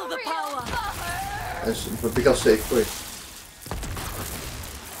feel the power. But because they quit.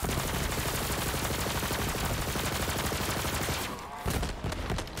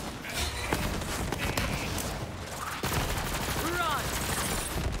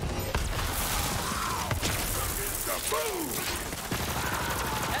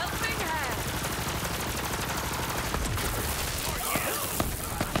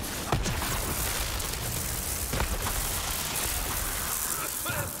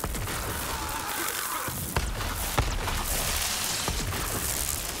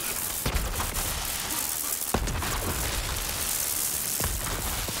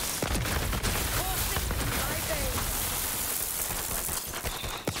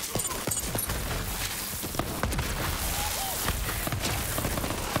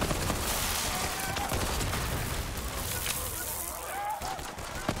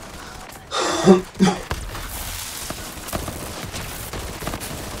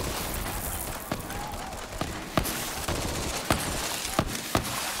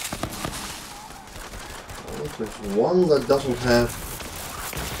 There's one that doesn't have...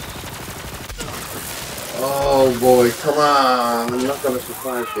 Oh boy, come on! I'm not gonna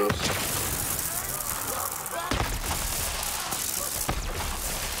survive this.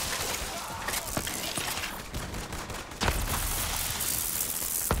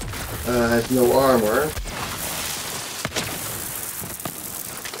 Has no armor.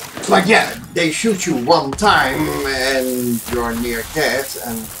 It's like, yeah, they shoot you one time and you're near dead,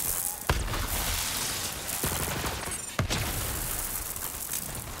 and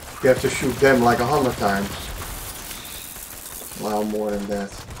you have to shoot them like 100 times. Wow, more than that.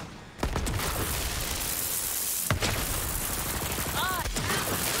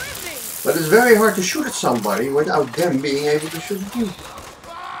 But it's very hard to shoot at somebody without them being able to shoot at you.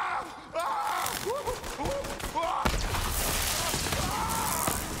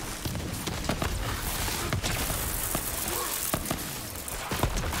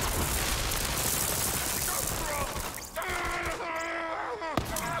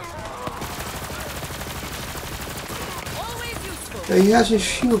 He has his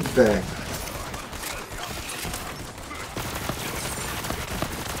shield back.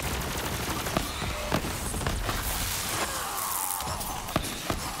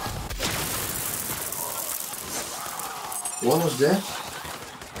 One was dead.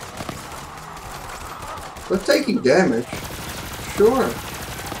 But taking damage. Sure.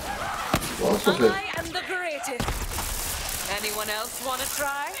 Lots of it. I am the greatest. Anyone else want to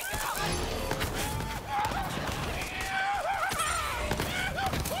try?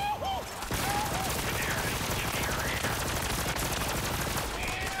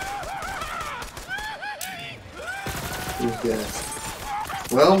 Who's dead?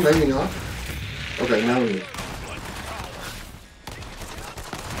 Well, maybe not. Okay, now he is.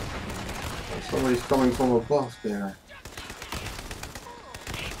 Somebody's coming from above there.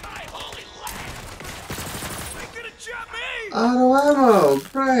 Out of ammo!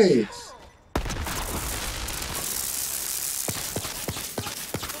 Great!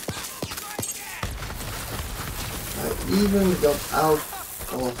 I even got out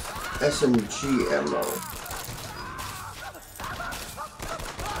of SMG ammo.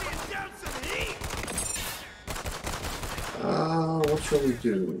 What shall we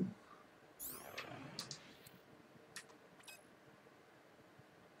do?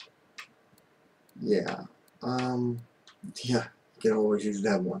 Yeah. Yeah, you can always use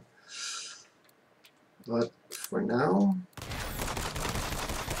that one. But for now...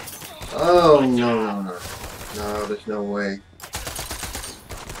 Oh, no. No, there's no way.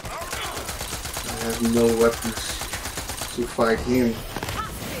 I have no weapons to fight him.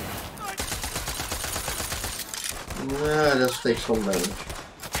 Nah, let's take some damage.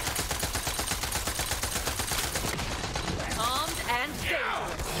 Armed and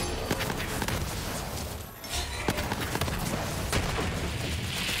dangerous.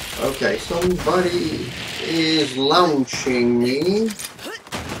 Okay, somebody is launching me.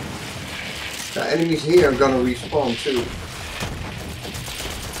 The enemies here are gonna respawn too.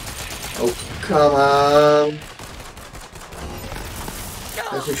 Oh, come on.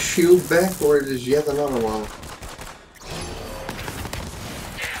 There's a shield back, or there's yet another one.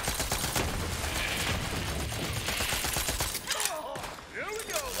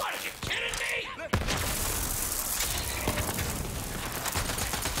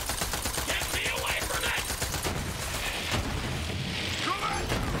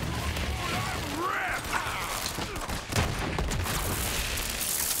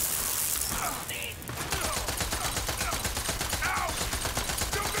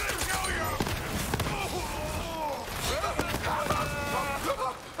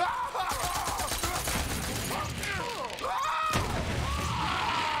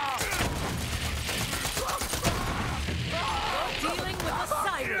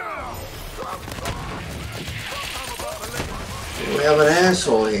 We have an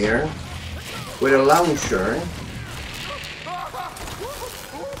asshole here with a launcher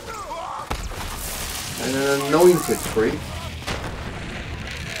and an anointed freak.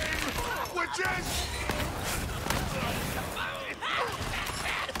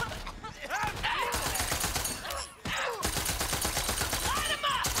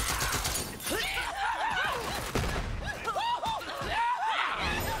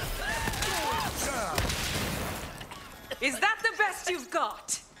 Is that the best you've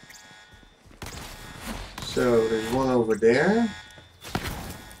got? So there's one over there,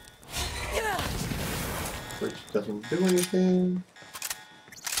 which doesn't do anything.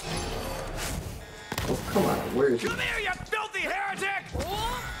 Oh, come on, where is he? Come here, you filthy heretic!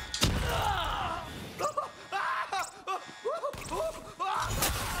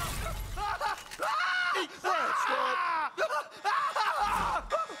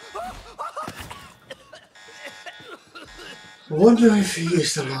 I wonder if he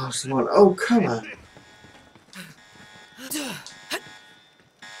is the last one. Oh, come on.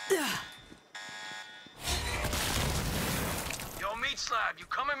 Yo, Meat Slab, you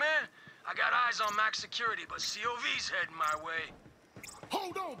coming, man? I got eyes on max security, but COV's heading my way.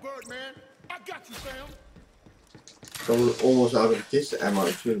 Hold on, Birdman. I got you, fam. So almost out of this ammo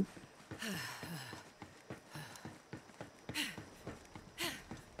too.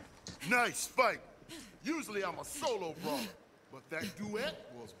 Nice fight. Usually I'm a solo brawler, but that duet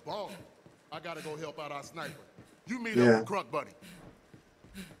was ballin'. I gotta go help out our sniper. You meet up with Crunk Buddy.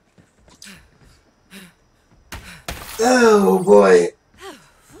 Oh boy.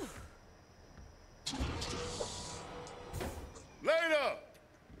 Later.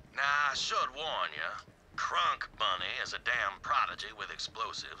 Nah, I should warn ya. Crunk Bunny is a damn prodigy with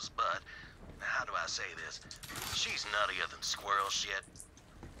explosives, but how do I say this? She's nuttier than squirrel shit.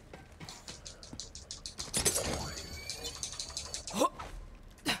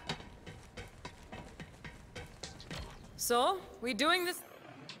 So, we doing this?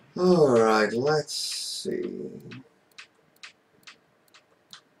 Alright, let's see.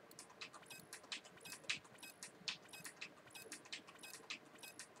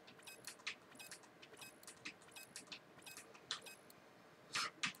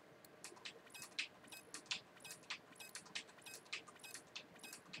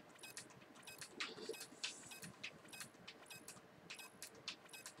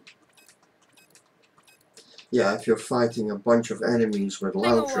 Yeah, if you're fighting a bunch of enemies with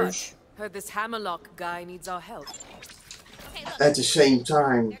launchers Heard this Hammerlock guy needs our help. Okay, look, at the same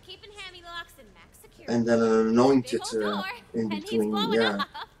time, they're keeping Hammylocks in max security. and then an anointed Big old door, in and he's between, blowing yeah. up.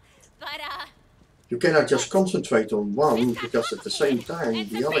 But You cannot just concentrate on one, because at the same time it's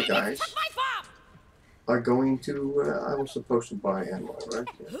the a other bandit, guys took my bomb! are going to, I was supposed to buy ammo, right?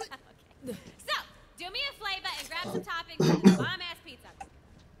 Yeah. Okay. So, do me a flavor and grab some toppings for this bomb-ass pizza.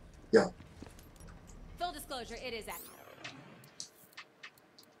 Yeah. Full disclosure, it is accurate.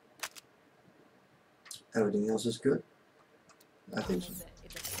 Everything else is good? I think so.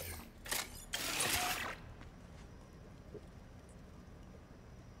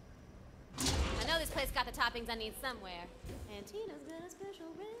 I know this place just got the toppings I need somewhere. And Tina's got a special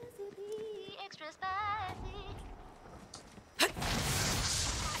recipe, extra spicy.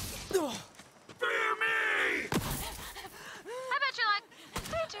 Fear me! I bet you're like,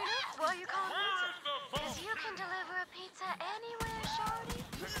 hey Tina, why you calling pizza? Because you can deliver a pizza anywhere, shorty.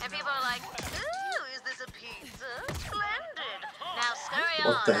 And people are like, ooh, is this a pizza? Splendid. Now scurry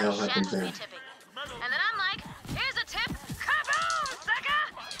on, What the hell I happened shan't there? be tipping. And then I'm like, here's a tip, kaboom, sucker!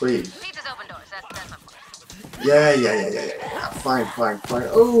 Please. Pizza's open doors, that's my point. Yeah. Fine.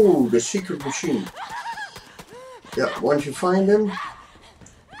 Oh, the secret machine. Yeah, once you find him,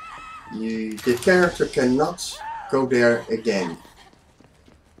 the character cannot go there again.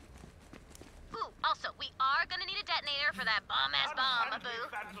 Ooh, also, we are gonna need a detonator for that bomb-ass bomb, boo.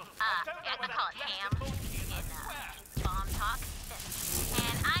 I call it ham in bomb talk.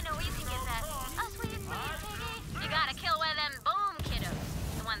 And I know where you can get that. Oh, sweet piggy. You gotta kill one of them boom kiddos.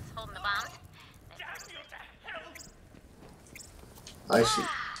 The ones holding the bombs. I see.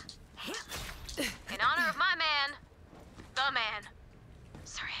 In honor of my man, the man,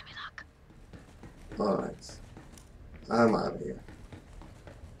 Sir Hammerlock. Alright. I'm out of here.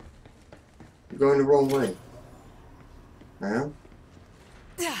 You're going the wrong way. Huh?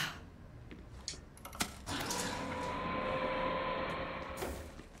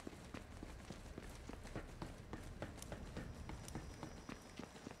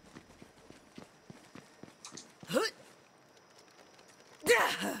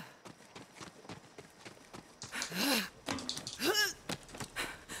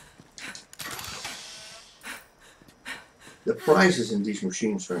 The prices in these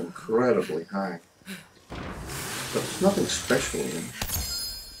machines are incredibly high. But there's nothing special in them.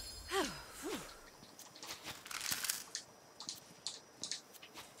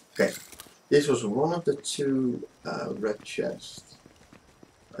 Okay, this was one of the two red chests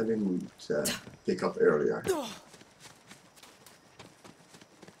I didn't pick up earlier.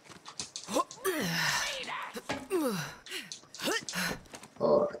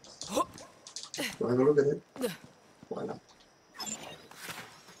 Alright. Go have a look at it. Why not?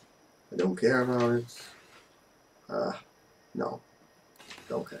 I don't care about it. No.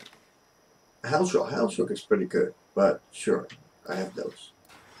 Don't care. Hellshock is pretty good, but sure, I have those.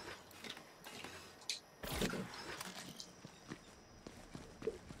 Okay.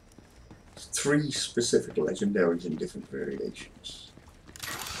 3 specific legendaries in different variations.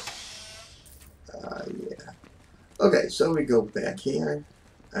 Yeah. Okay, so we go back here,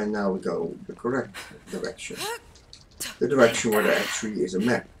 and now we go the correct direction. The direction where there actually is a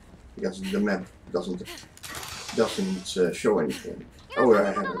map, because the map doesn't show anything. Oh, I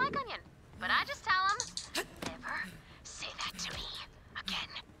have it. Onion, but I just tell him, never say that to me again.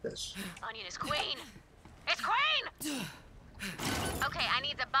 Yes. Onion is queen. It's queen! Okay, I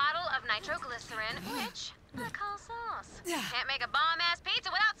need a bottle of nitroglycerin, which I call sauce. Can't make a bomb-ass pizza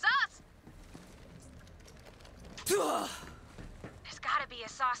without sauce. There's gotta be a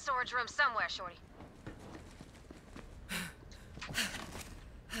sauce storage room somewhere, shorty.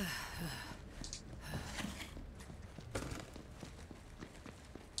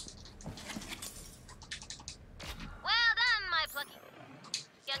 Well done, my plucky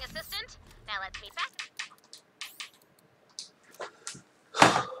young assistant. Now let's meet back.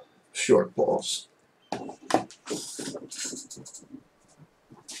 Short pause.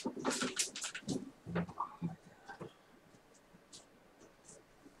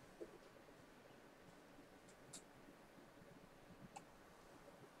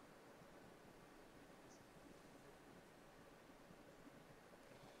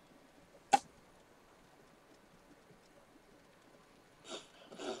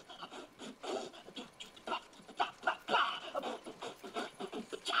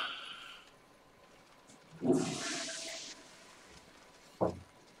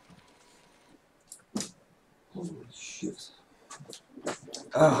 Holy shit.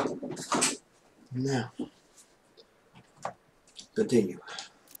 Ah. Now. Continue.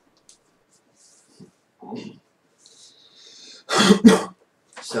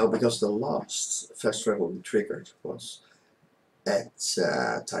 So, because the last fast travel we triggered was at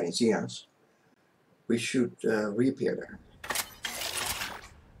Tiny Tia's, we should reappear there.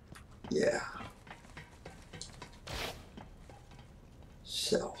 Yeah.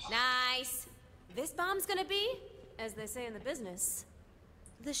 So. Nice. This bomb's gonna be, as they say in the business,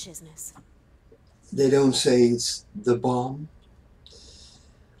 the shizness. They don't say it's the bomb.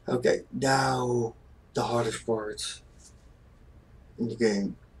 Okay, now the hardest part in the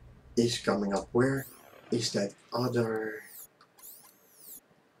game is coming up. Where is that other...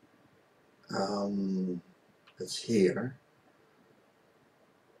 it's here.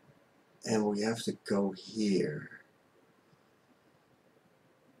 And we have to go here.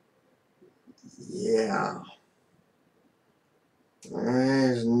 Yeah.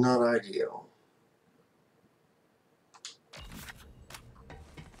 It's not ideal.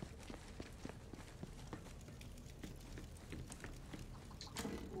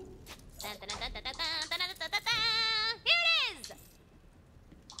 Here it is!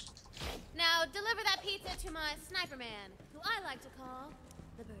 Now deliver that pizza to my sniper man, who I like to call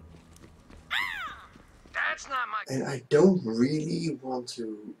the Birdman. That's not my... And I don't really want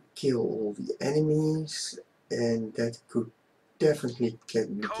to kill all the enemies, and that could definitely get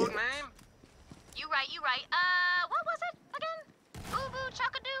me killed. name? You right. What was it again? Boo boo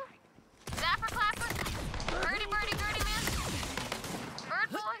chuckadoo? Zapper clapper? Birdie birdie birdie man? Bird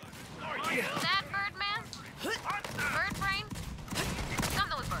boy? Sad bird man? Bird brain?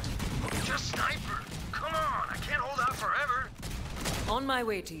 Something with bird. Just sniper. Come on, I can't hold out forever. On my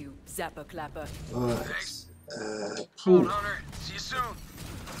way to you, Zapper Clapper. But, Hold, Hunter. See you soon.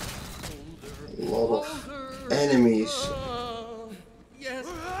 a lot of enemies. Yes.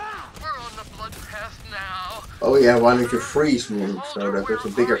 We're on the blood path now. Oh yeah, why don't you freeze me so that there's a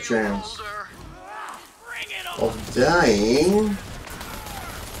bigger chance of dying?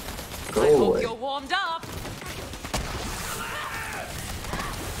 Go away. You're warmed up.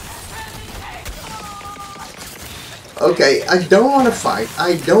 Okay, I don't want to fight.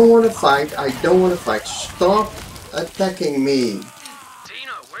 I don't want to fight. I don't want to fight. Stop attacking me.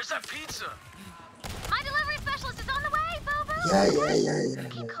 Dina, where's that pizza? My delivery specialist is on the way, Boo-Boo! Yeah.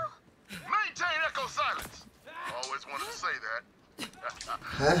 Maintain echo silence. Always wanted to say that.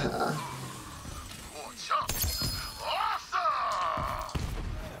 Haha. Oh, chump. Awesome!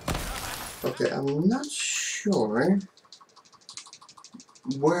 Okay, I'm not sure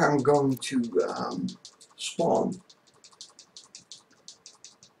where I'm going to spawn.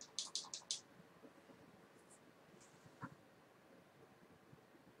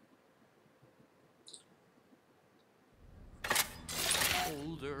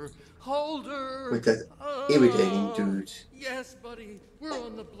 Holder! With that irritating dude. Yes, buddy. We're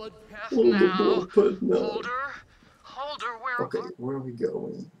on the blood path Oh, now. no. Holder, where Okay, where are we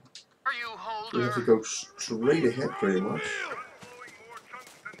going? are you, Holder? We have to go straight ahead pretty much.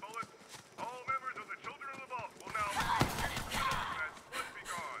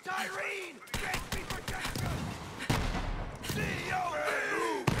 Tyrene! Get me protection!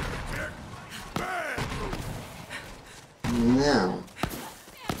 Now.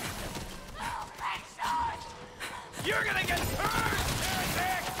 You're gonna get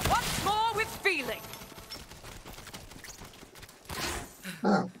hurt! What's more with feeling?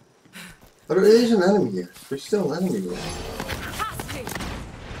 Oh. But there is an enemy here. There's still an enemy here.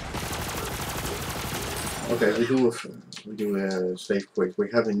 Okay, we do a save quit. We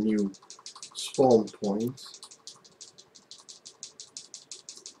have a new spawn point.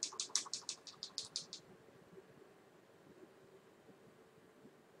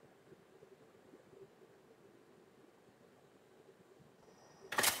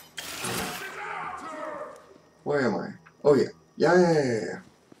 Where am I? Oh yeah. Yeah.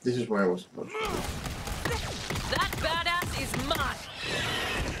 This is where I was supposed to be. That badass is mine.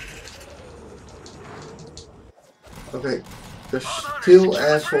 Okay. There's still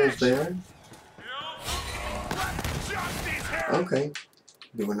assholes there. Okay.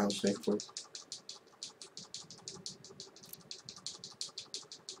 Do another save quit.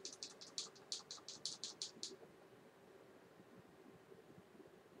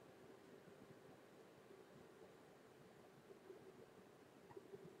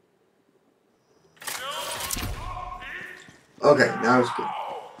 Okay, now it's good.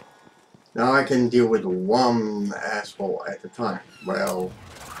 Now I can deal with one asshole at a time. Well,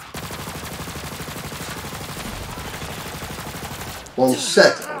 one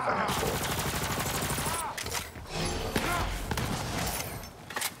set of assholes.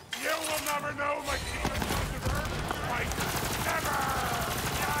 You will never know my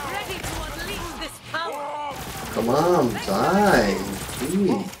Ready to unleash this power. Come on, die.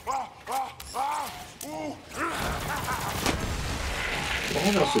 Gee.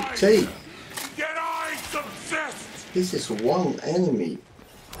 What does it take? Get I subsist! This is one enemy.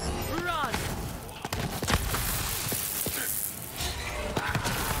 Run.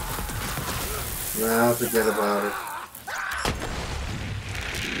 Nah, forget about it.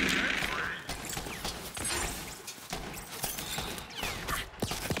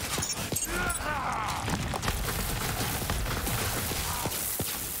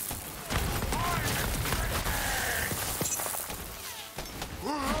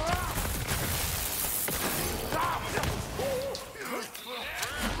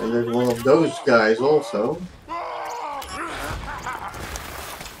 And there's one of those guys also.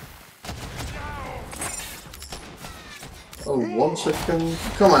 Oh, 1 second.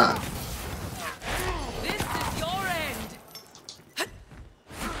 Come on. This is your end.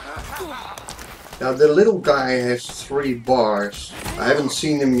 Now the little guy has 3 bars. I haven't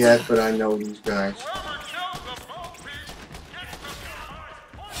seen him yet, but I know these guys.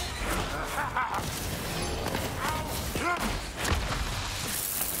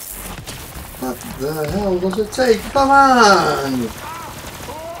 What the hell does it take? Come on!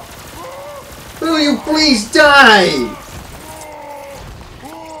 Will you please die?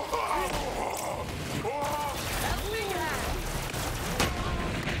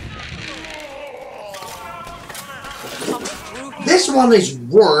 This one is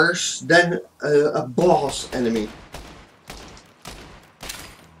worse than a boss enemy.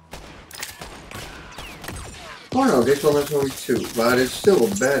 Oh no, this one is only 2, but it's still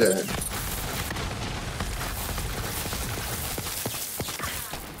better.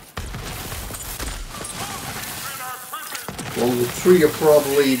 Well, the 3 are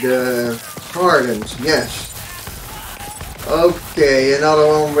probably the hardens, yes. Okay, another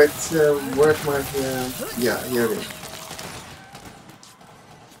one with, where's my, yeah, here it is.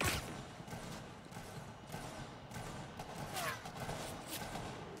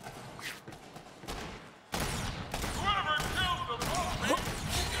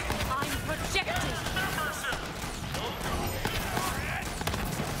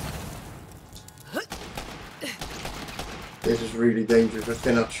 This is really dangerous. I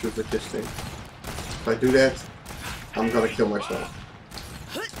cannot shoot with this thing. If I do that, I'm gonna kill myself.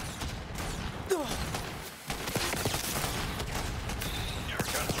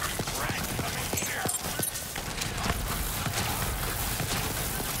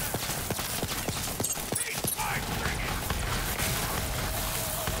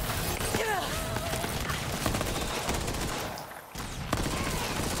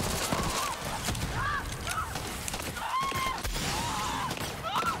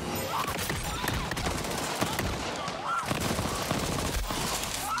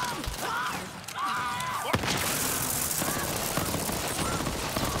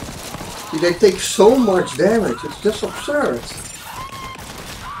 They take so much damage, it's just absurd.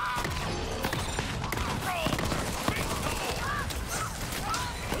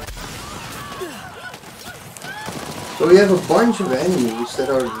 So we have a bunch of enemies that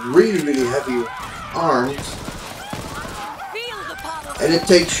are really heavy armed. And it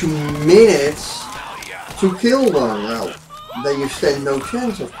takes you minutes to kill them. Well, then you stand no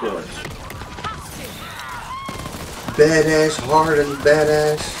chance, of course. Badass, hardened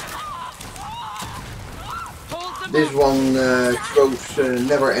badass. This one throws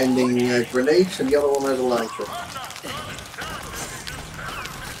never-ending grenades, and the other one has a launcher.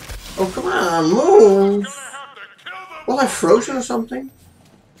 Oh, come on, move! Was I frozen or something?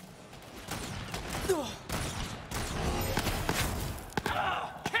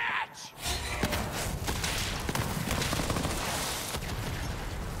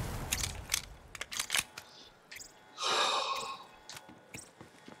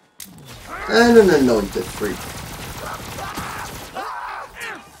 And an anointed freak.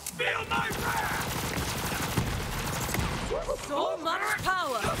 So much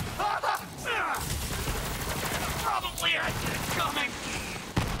power. Probably had it coming.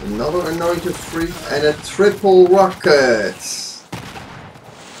 Another anointed freak and a triple rocket.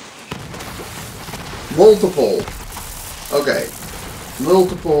 Multiple. Okay.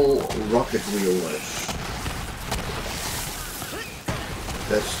 Multiple rocket wheelers.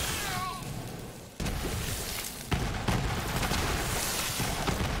 That's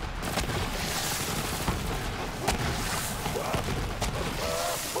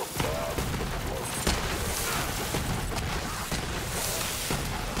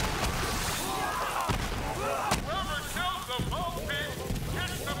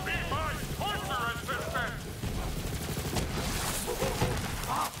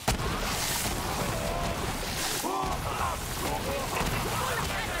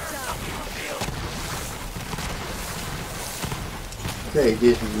okay,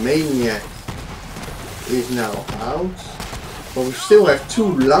 this maniac is now out, but we still have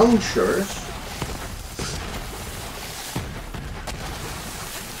 2 launchers.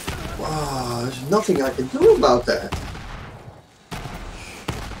 Wow, there's nothing I can do about that.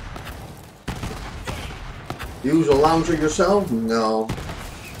 Use a launcher yourself? No,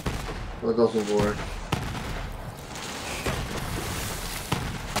 that doesn't work.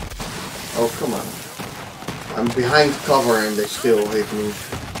 Oh, come on. I'm behind cover and they still hit me.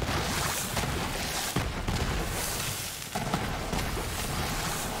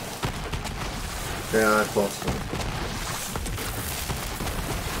 Yeah, I thought so.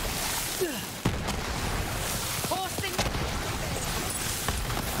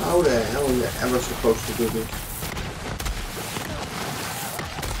 How the hell am I ever supposed to do this?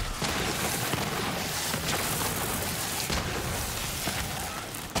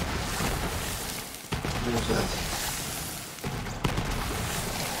 What was that?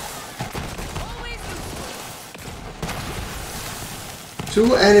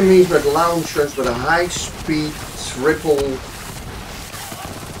 Two enemies with launchers with a high speed triple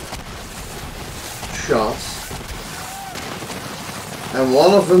shots. And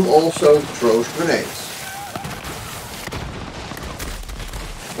one of them also throws grenades.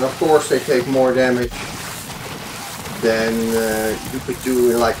 And of course they take more damage than you could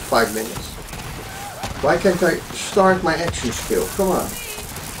do in like 5 minutes. Why can't I start my action skill? Come on.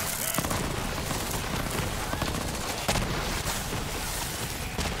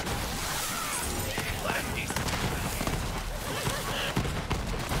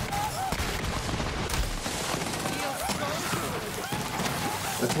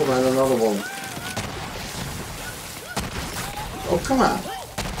 Let's hold on another one. Oh, come on.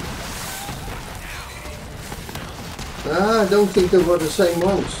 Ah, I don't think they were the same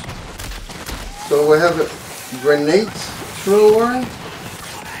ones. So we have a grenade thrower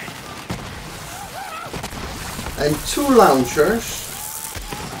and 2 launchers.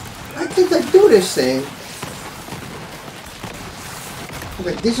 Why can't I do this thing?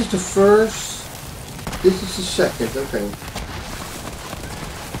 Okay, this is the first. This is the second. Okay.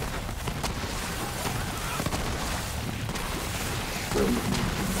 So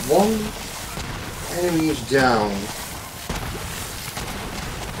one enemy is down.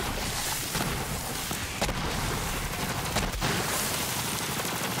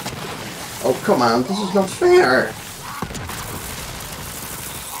 Oh, come on, this is not fair.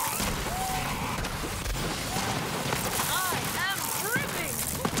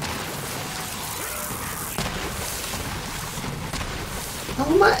 How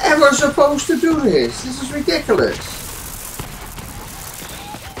am I ever supposed to do this? This is ridiculous.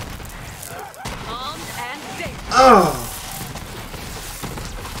 Oh.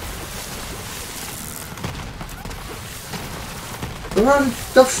 There are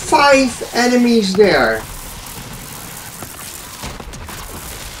the 5 enemies there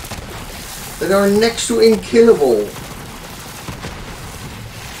that are next to unkillable.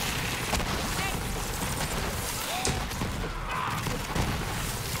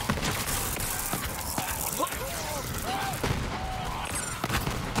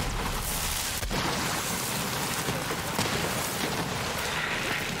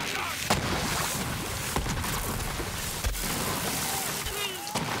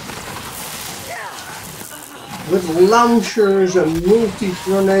 With launchers and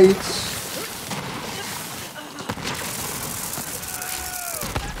multi-grenades.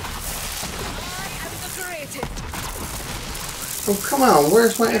 Oh, come on,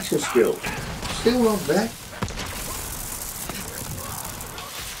 where's my action skill? Still not back?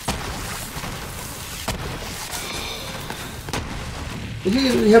 If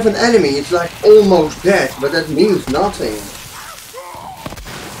you have an enemy, it's like almost dead, but that means nothing.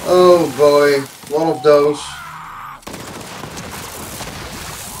 Oh boy, one of those.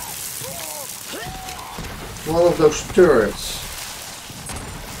 One of those turrets.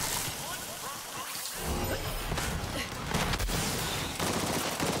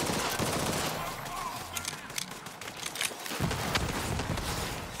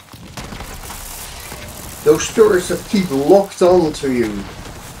 Those turrets that keep locked on to you.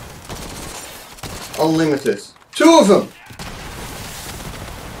 Unlimited. 2 of them!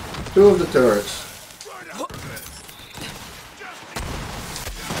 2 of the turrets.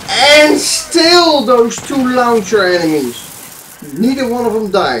 And still those 2 launcher enemies. Neither one of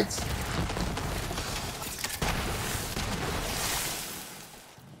them died.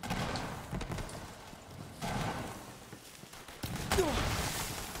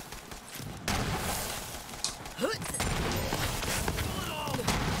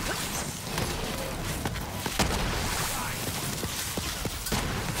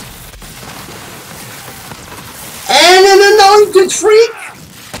 And an anointed freak?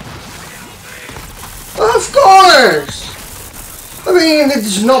 Of course! I mean, it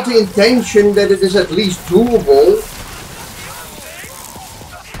is not the intention that it is at least doable.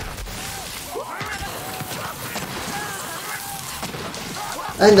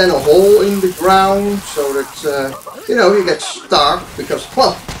 And then a hole in the ground so that, you know, you get stuck because,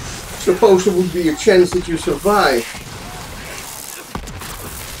 well, suppose there would be a chance that you survive.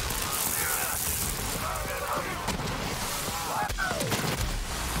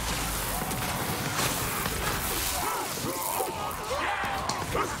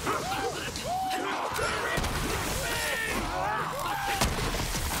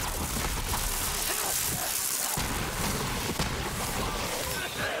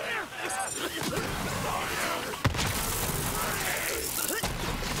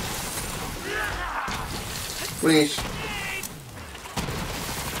 Please.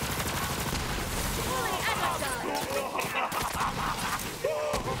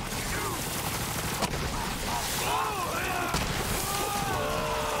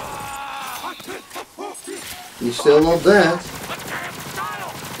 He's still not dead.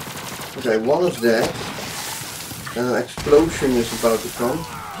 Okay, one is dead. An explosion is about to come.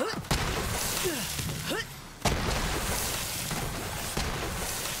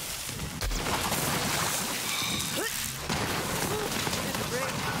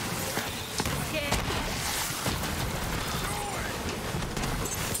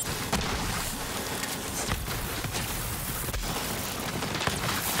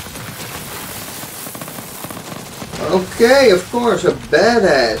 Okay, of course, a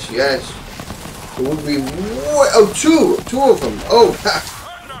badass, yes. It would be oh, two of them. Oh,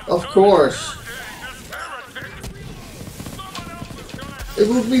 of course. It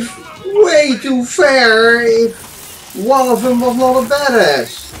would be way too fair if one of them was not a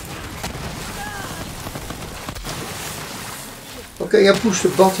badass. Okay, I push the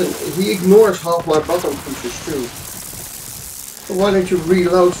button. He ignores half my button pushes too. So why don't you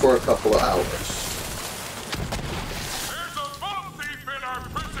reload for a couple of hours?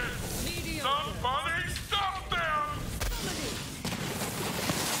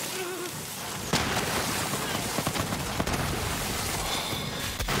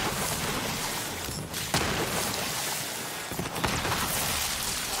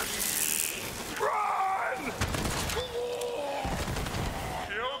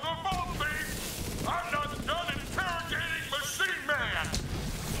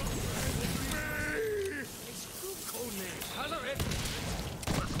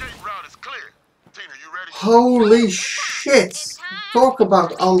 Holy shit! Talk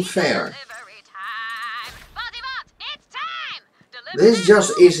about unfair. This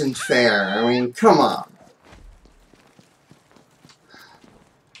just isn't fair. I mean, come on.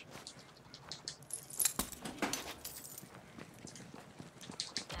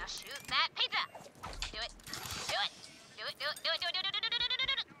 Now shoot that pizza. Do it. Do it. Do it. Do it. Do it. Do it. Do it. Do it.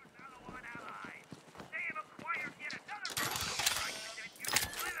 Do it.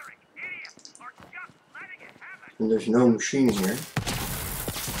 And there's no machine here.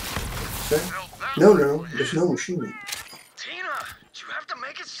 No, there's no machine. Tina, do you have to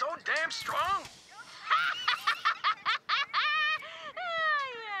make it so damn strong?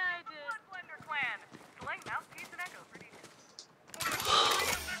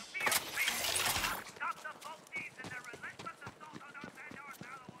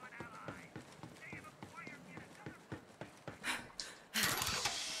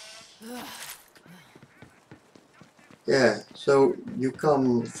 Yeah, so you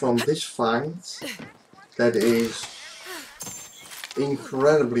come from this fight that is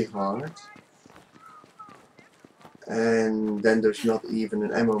incredibly hard, and then there's not even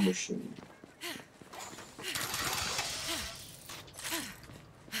an ammo machine.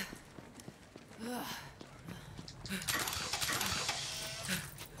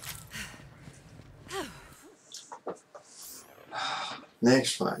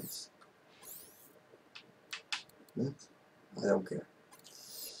 Next fight. I don't care.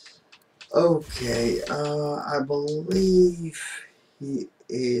 Okay, I believe he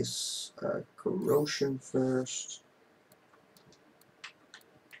is corrosion first.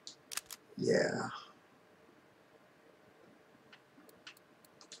 Yeah.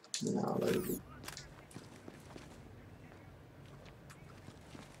 Now let it be.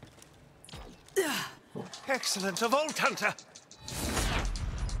 Excellent, a Vault Hunter!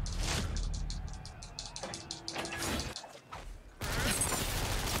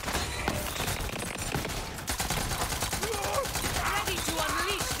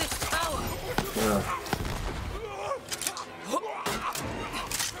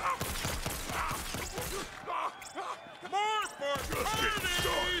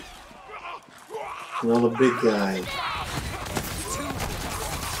 Not a big guy.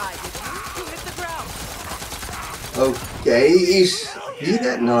 Okay, is he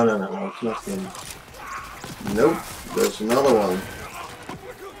that? No, it's not him. Nope, there's another one.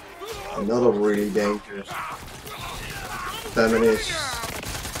 Another really dangerous feminist.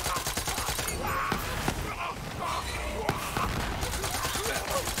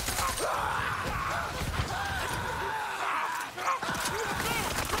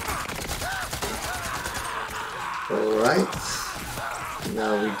 Alright,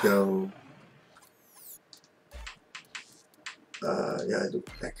 now we go, yeah, do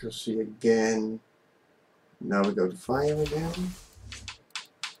accuracy again. Now we go to fire again.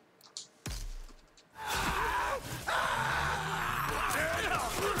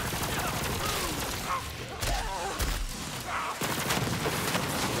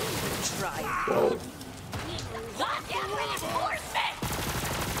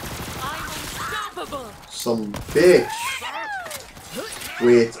 some bitch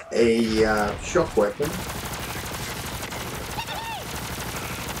with a shock weapon.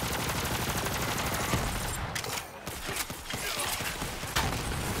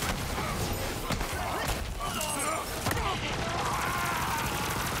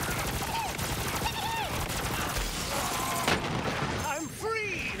 I'm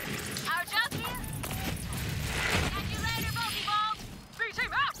free! Our job here? Catch you later, Pokeball! Free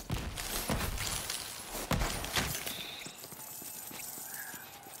team out!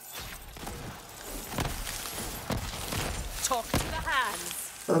 Talk to the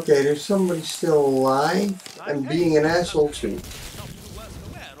hands. Okay, there's somebody still alive and being an asshole too. Not too worse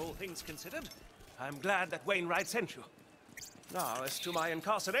for wear, all things considered. I'm glad that Wainwright sent you. Now, as to my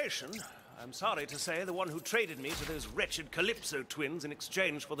incarceration, I'm sorry to say the one who traded me to those wretched Calypso twins in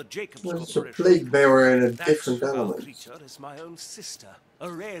exchange for the Jakobs Well, it's a Corporation. plague bearer in a That different foul element. creature is my own sister,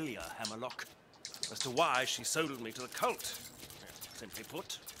 Aurelia Hammerlock. As to why she sold me to the cult, simply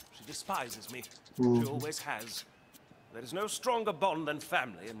put, she despises me. She always has. There is no stronger bond than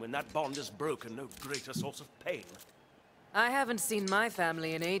family, and when that bond is broken, no greater source of pain. I haven't seen my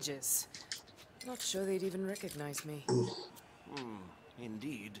family in ages. Not sure they'd even recognize me.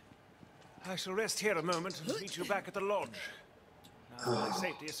 Indeed. I shall rest here a moment and meet you back at the lodge. Now that my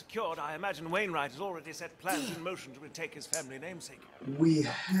safety is secured, I imagine Wainwright has already set plans in motion to retake his family namesake. We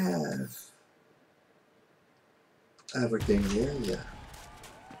have everything here, yeah.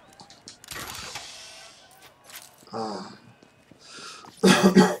 Ah.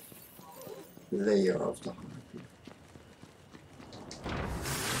 Layer of the heart.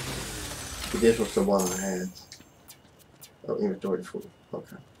 This was the one I had. Oh, inventory full.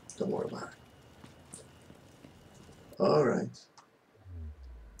 Okay, don't worry about it. Alright.